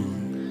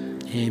 amen.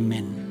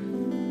 Amen.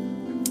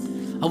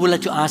 I would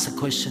like to ask a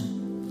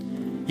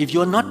question. If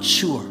you're not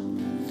sure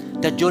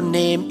that your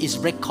name is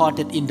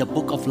recorded in the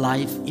book of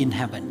life in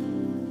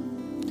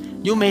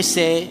heaven, you may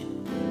say,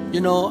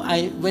 you know,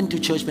 I went to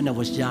church when I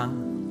was young.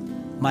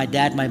 My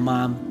dad, my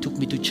mom took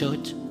me to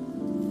church.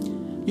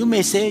 You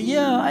may say,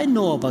 yeah, I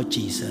know about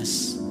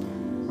Jesus.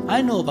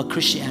 I know about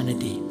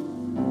Christianity.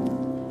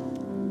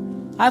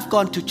 I've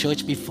gone to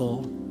church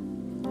before,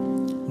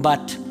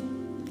 but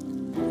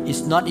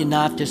it's not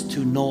enough just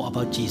to know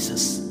about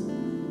Jesus.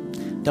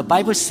 The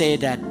Bible says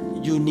that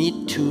you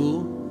need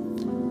to,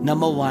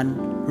 number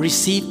one,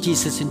 receive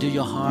Jesus into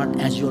your heart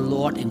as your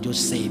Lord and your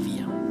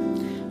Savior.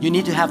 You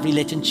need to have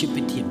relationship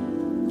with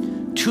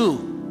Him.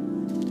 Two,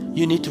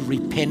 you need to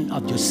repent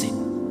of your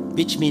sin,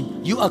 which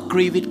means you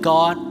agree with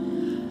God.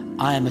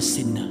 I am a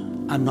sinner.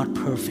 I'm not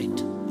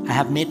perfect. I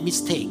have made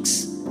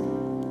mistakes.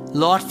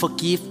 Lord,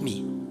 forgive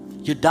me.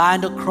 You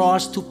died on the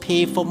cross to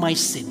pay for my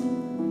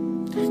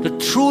sin. The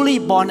truly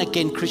born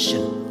again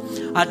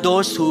Christian are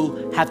those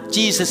who have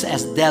Jesus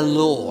as their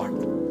Lord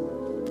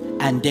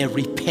and they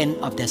repent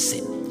of their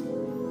sin.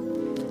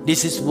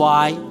 This is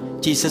why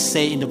Jesus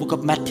said in the book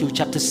of Matthew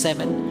chapter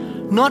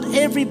 7, not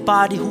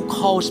everybody who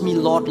calls me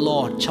Lord,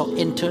 Lord shall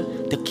enter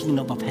the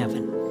kingdom of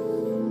heaven.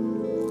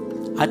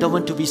 I don't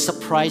want to be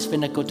surprised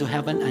when I go to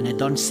heaven and I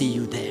don't see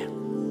you there.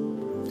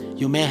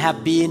 You may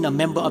have been a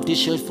member of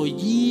this church for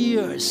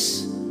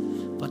years,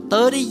 for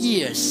 30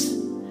 years,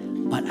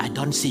 but I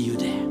don't see you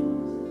there.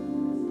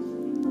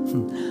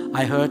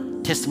 I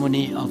heard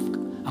testimony of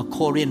a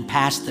Korean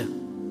pastor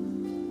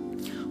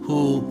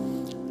who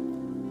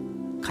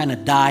kind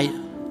of died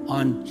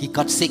he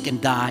got sick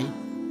and died.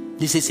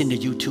 This is in the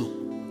YouTube.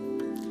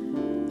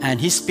 And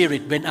his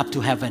spirit went up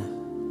to heaven.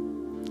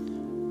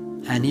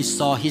 And he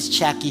saw his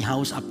shaky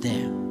house up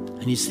there.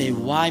 And he said,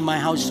 why my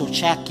house so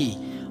shaky?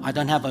 I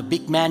don't have a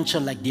big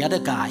mansion like the other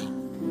guy.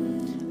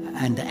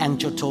 And the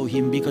angel told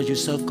him, because you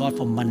serve God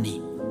for money.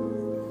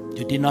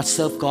 You did not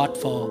serve God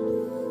for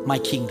my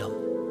kingdom.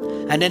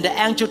 And then the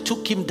angel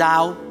took him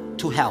down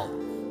to hell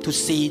to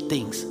see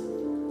things.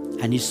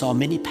 And he saw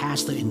many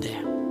pastors in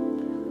there.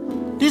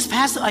 This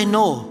pastor I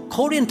know,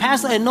 Korean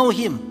pastor, I know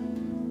him.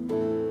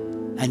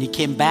 And he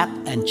came back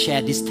and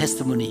shared this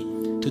testimony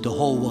to the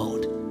whole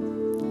world.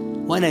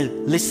 When I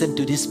listen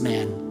to this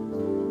man,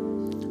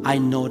 I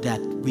know that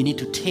we need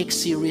to take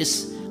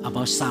serious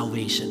about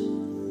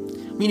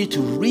salvation. We need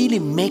to really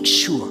make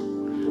sure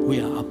we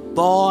are a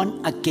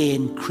born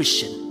again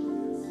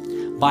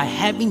Christian by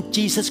having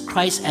Jesus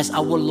Christ as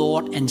our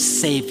Lord and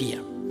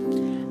Savior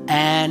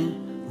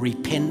and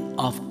repent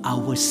of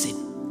our sin.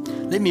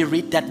 Let me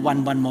read that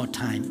one more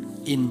time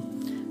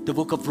in the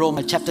book of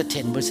Romans chapter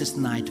 10 verses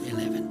 9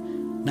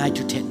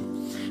 to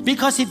 10.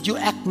 Because if you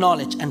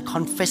acknowledge and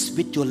confess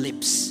with your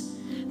lips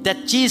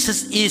that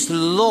Jesus is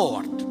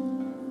Lord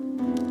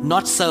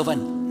not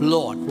servant,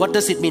 Lord. What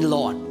does it mean,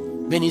 Lord?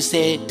 When you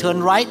say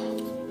turn right,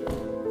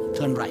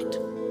 turn right.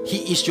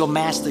 He is your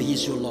master, He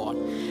is your Lord.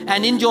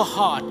 And in your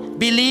heart,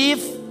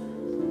 believe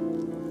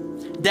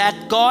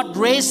that God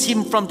raised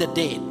Him from the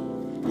dead.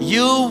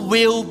 You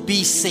will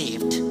be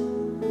saved.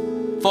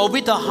 For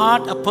with the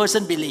heart a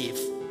person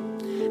believes,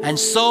 and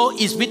so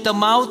is with the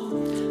mouth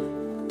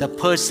the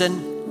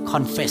person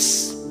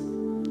confess.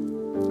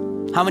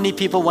 How many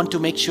people want to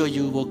make sure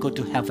you will go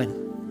to heaven?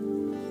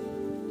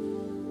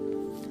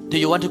 Do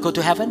you want to go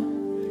to heaven?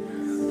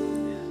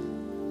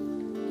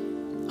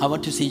 I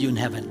want to see you in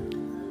heaven.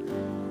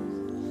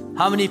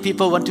 How many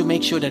people want to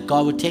make sure that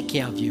God will take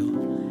care of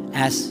you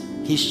as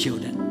His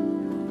children?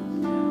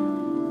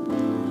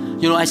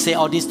 You know, I say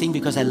all these things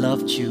because I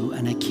loved you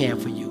and I care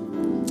for you.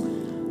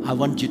 I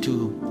want you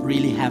to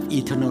really have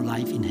eternal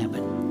life in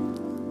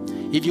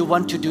heaven. If you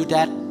want to do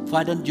that,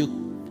 why don't you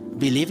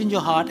believe in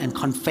your heart and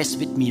confess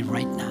with me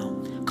right now?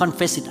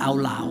 Confess it out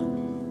loud.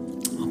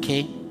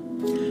 Okay?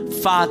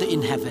 Father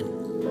in heaven,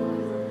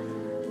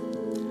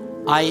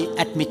 I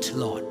admit,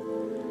 Lord,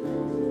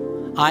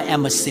 I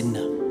am a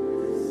sinner.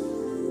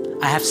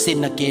 I have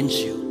sinned against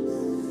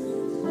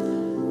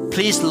you.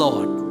 Please,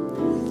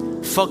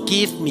 Lord,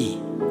 forgive me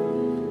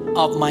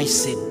of my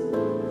sin.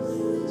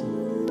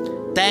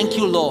 Thank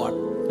you,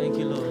 Lord. Thank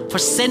you, Lord. For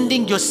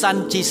sending your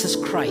Son, Jesus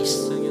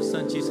Christ, Send your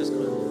Son Jesus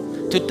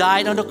Christ. to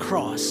die on the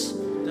cross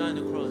Die on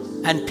the cross.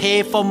 and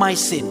pay for my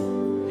sin.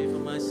 Pay for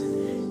my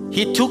sin.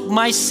 He took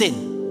my sin,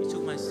 He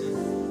took my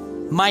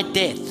sin, my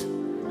death,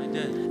 my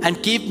death,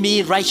 and give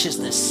me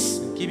righteousness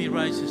and give me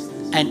righteousness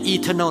and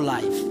eternal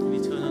life and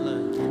eternal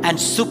life, and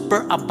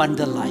super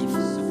abundant life.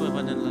 super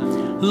abundant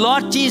life.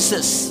 Lord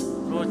Jesus,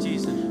 Lord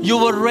Jesus, you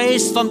were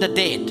raised from the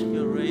dead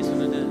you are raised from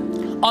the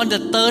dead. on the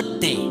third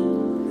day.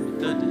 On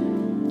the third day,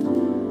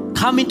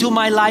 Come into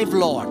my life,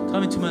 Lord,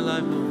 come into my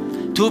life,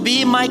 Lord, to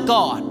be my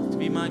God to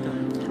be my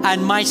God,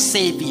 and my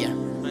Savior.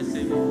 my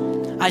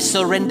Savior. I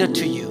surrender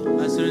to you.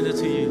 I surrender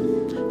to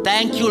you.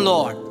 Thank you,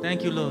 Lord.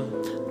 Thank you,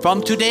 Lord.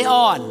 From today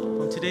on,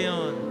 From today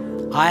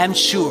on, I am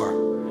sure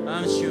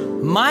I am sure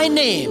my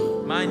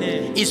name my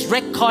name is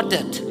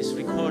recorded is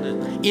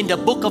recorded in the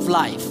book of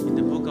life in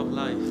the book of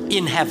life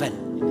in heaven.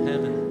 in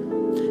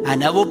heaven.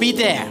 And I will be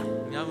there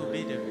And I will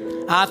be there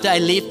after I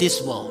leave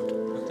this world.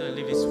 after I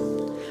leave this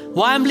world.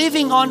 While I'm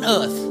living on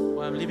earth,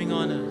 While I'm living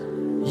on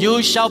earth,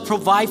 you shall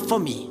provide for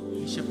me,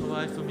 you shall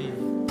provide for me,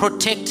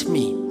 protect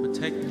me,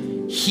 protect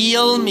me,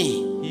 heal me,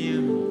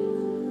 heal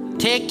me,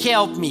 take care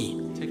of me,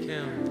 take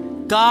care of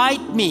me,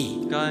 guide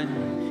me, guide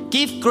me,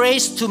 give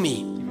grace to me,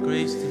 give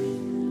grace to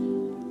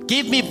me,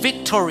 give me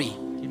victory,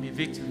 give me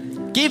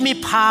victory, give me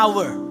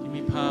power give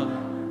me power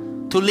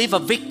to live a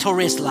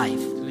victorious life.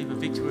 to live a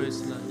victorious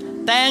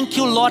life. Thank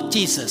you, Lord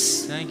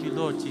Jesus. Thank you,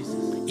 Lord Jesus.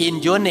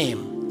 In your name,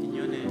 In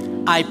your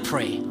name, I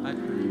pray. I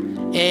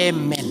pray.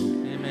 Amen.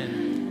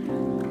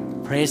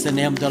 Amen. Praise the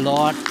name of the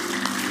Lord.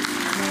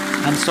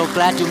 I'm so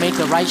glad you make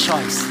the right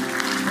choice.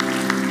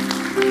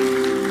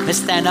 Let's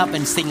stand up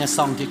and sing a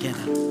song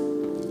together.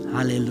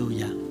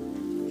 Hallelujah.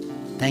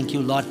 Thank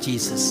you, Lord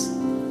Jesus.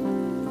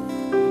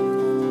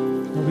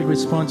 Lord, we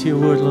respond to your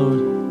word, Lord.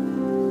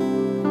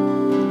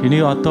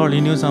 Renew our thought,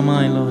 renew our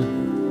mind, Lord.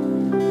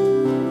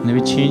 And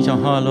we change our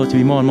heart, Lord, to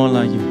be more and more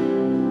like you.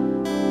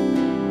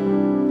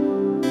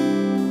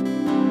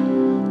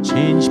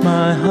 Change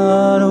my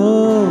heart,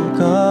 oh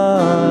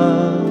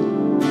God.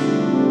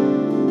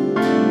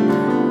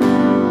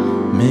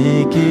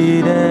 Make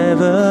it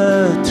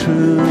ever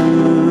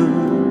true.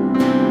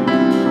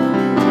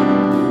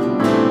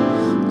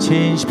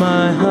 Change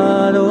my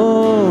heart,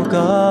 oh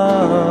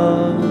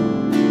God.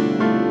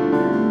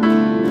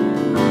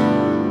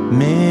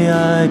 May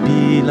I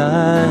be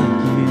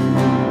like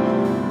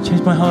you.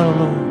 Change my heart, oh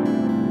Lord.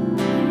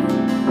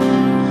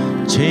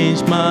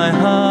 Change my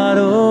heart,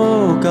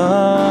 oh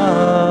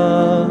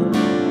God.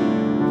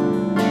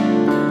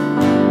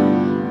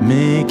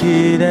 Make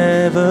it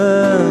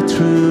ever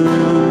true.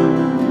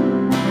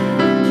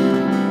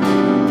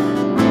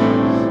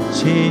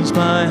 Change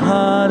my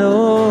heart,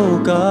 oh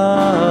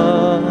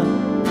God.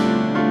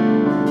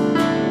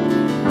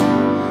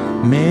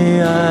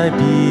 May I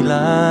be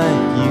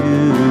like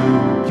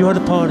you. You are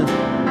the potter.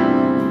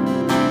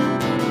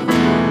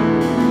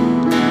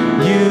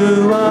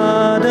 You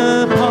are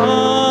the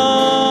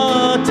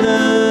potter.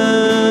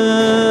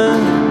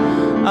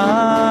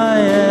 I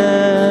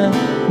am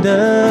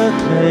the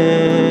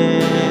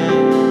clay.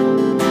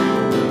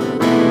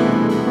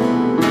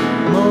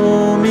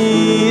 Mold me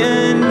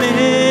and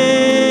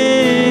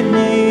make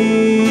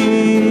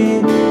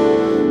me.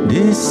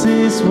 This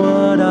is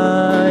what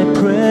I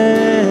pray.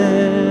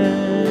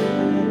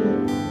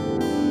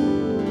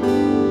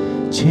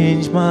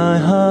 Change my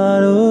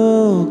heart,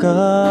 oh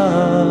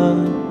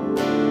God.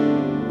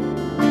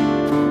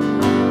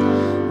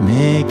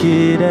 Make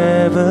it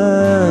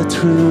ever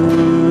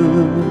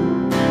true.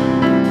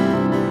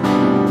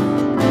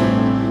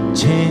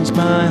 Change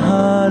my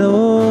heart,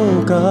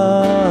 oh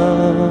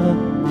God.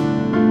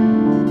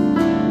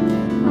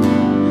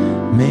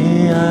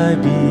 May I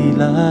be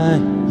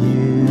like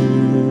you.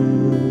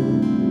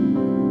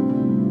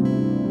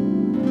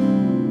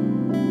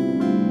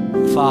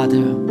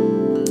 Father,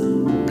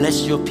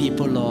 bless your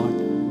people, Lord.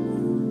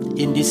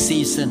 In this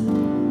season,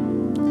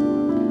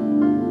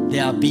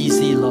 they are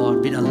busy,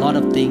 Lord, with a lot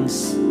of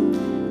things.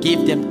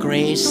 Give them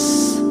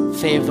grace,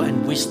 favor,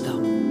 and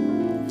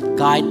wisdom.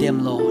 Guide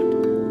them, Lord.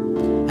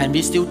 And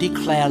we still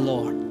declare,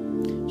 Lord,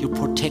 you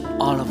protect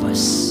all of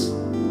us.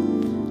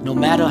 No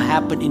matter what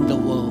happens in the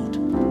world,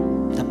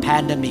 the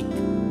pandemic,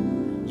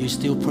 you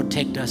still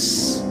protect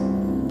us.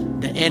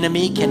 The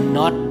enemy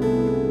cannot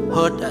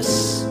hurt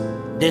us,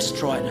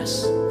 destroy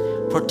us.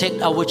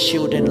 Protect our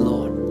children,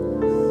 Lord.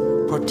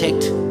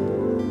 Protect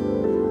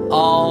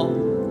all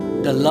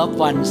the loved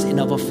ones in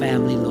our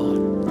family, Lord.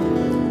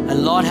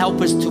 And Lord, help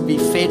us to be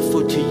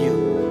faithful to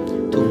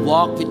you, to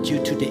walk with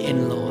you to the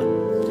end,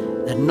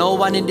 Lord. That no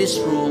one in this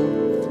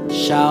room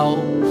shall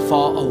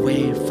fall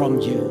away from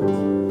you.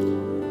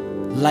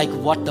 Like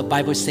what the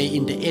Bible says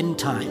in the end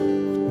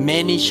time,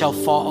 many shall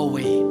fall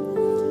away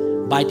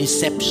by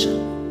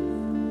deception.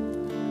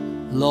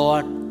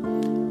 Lord,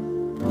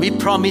 we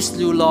promise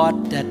you,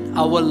 Lord, that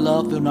our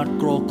love will not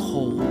grow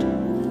cold.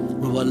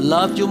 We will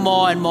love you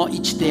more and more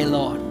each day,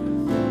 Lord.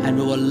 And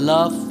we will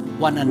love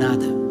one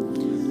another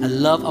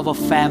and love our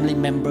family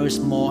members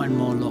more and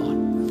more, Lord.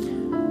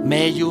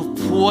 May you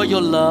pour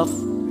your love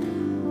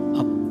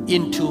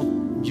into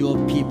your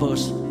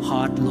people's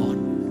heart, Lord.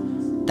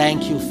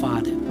 Thank you,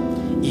 Father.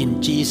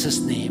 In Jesus'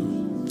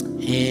 name,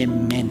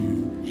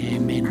 amen.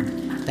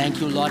 Amen. Thank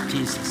you, Lord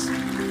Jesus.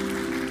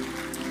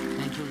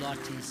 Thank you, Lord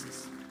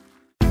Jesus.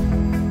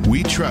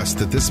 We trust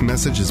that this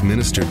message is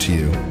ministered to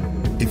you.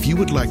 If you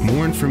would like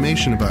more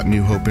information about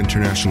New Hope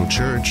International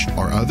Church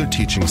or other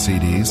teaching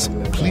CDs,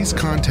 please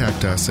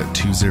contact us at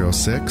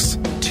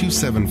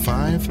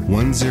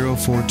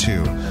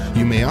 206-275-1042.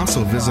 You may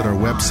also visit our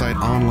website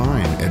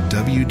online at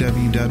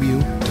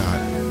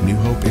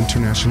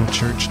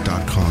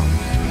www.newhopeinternationalchurch.com.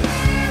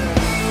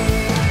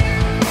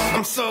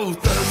 I'm so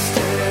thirsty.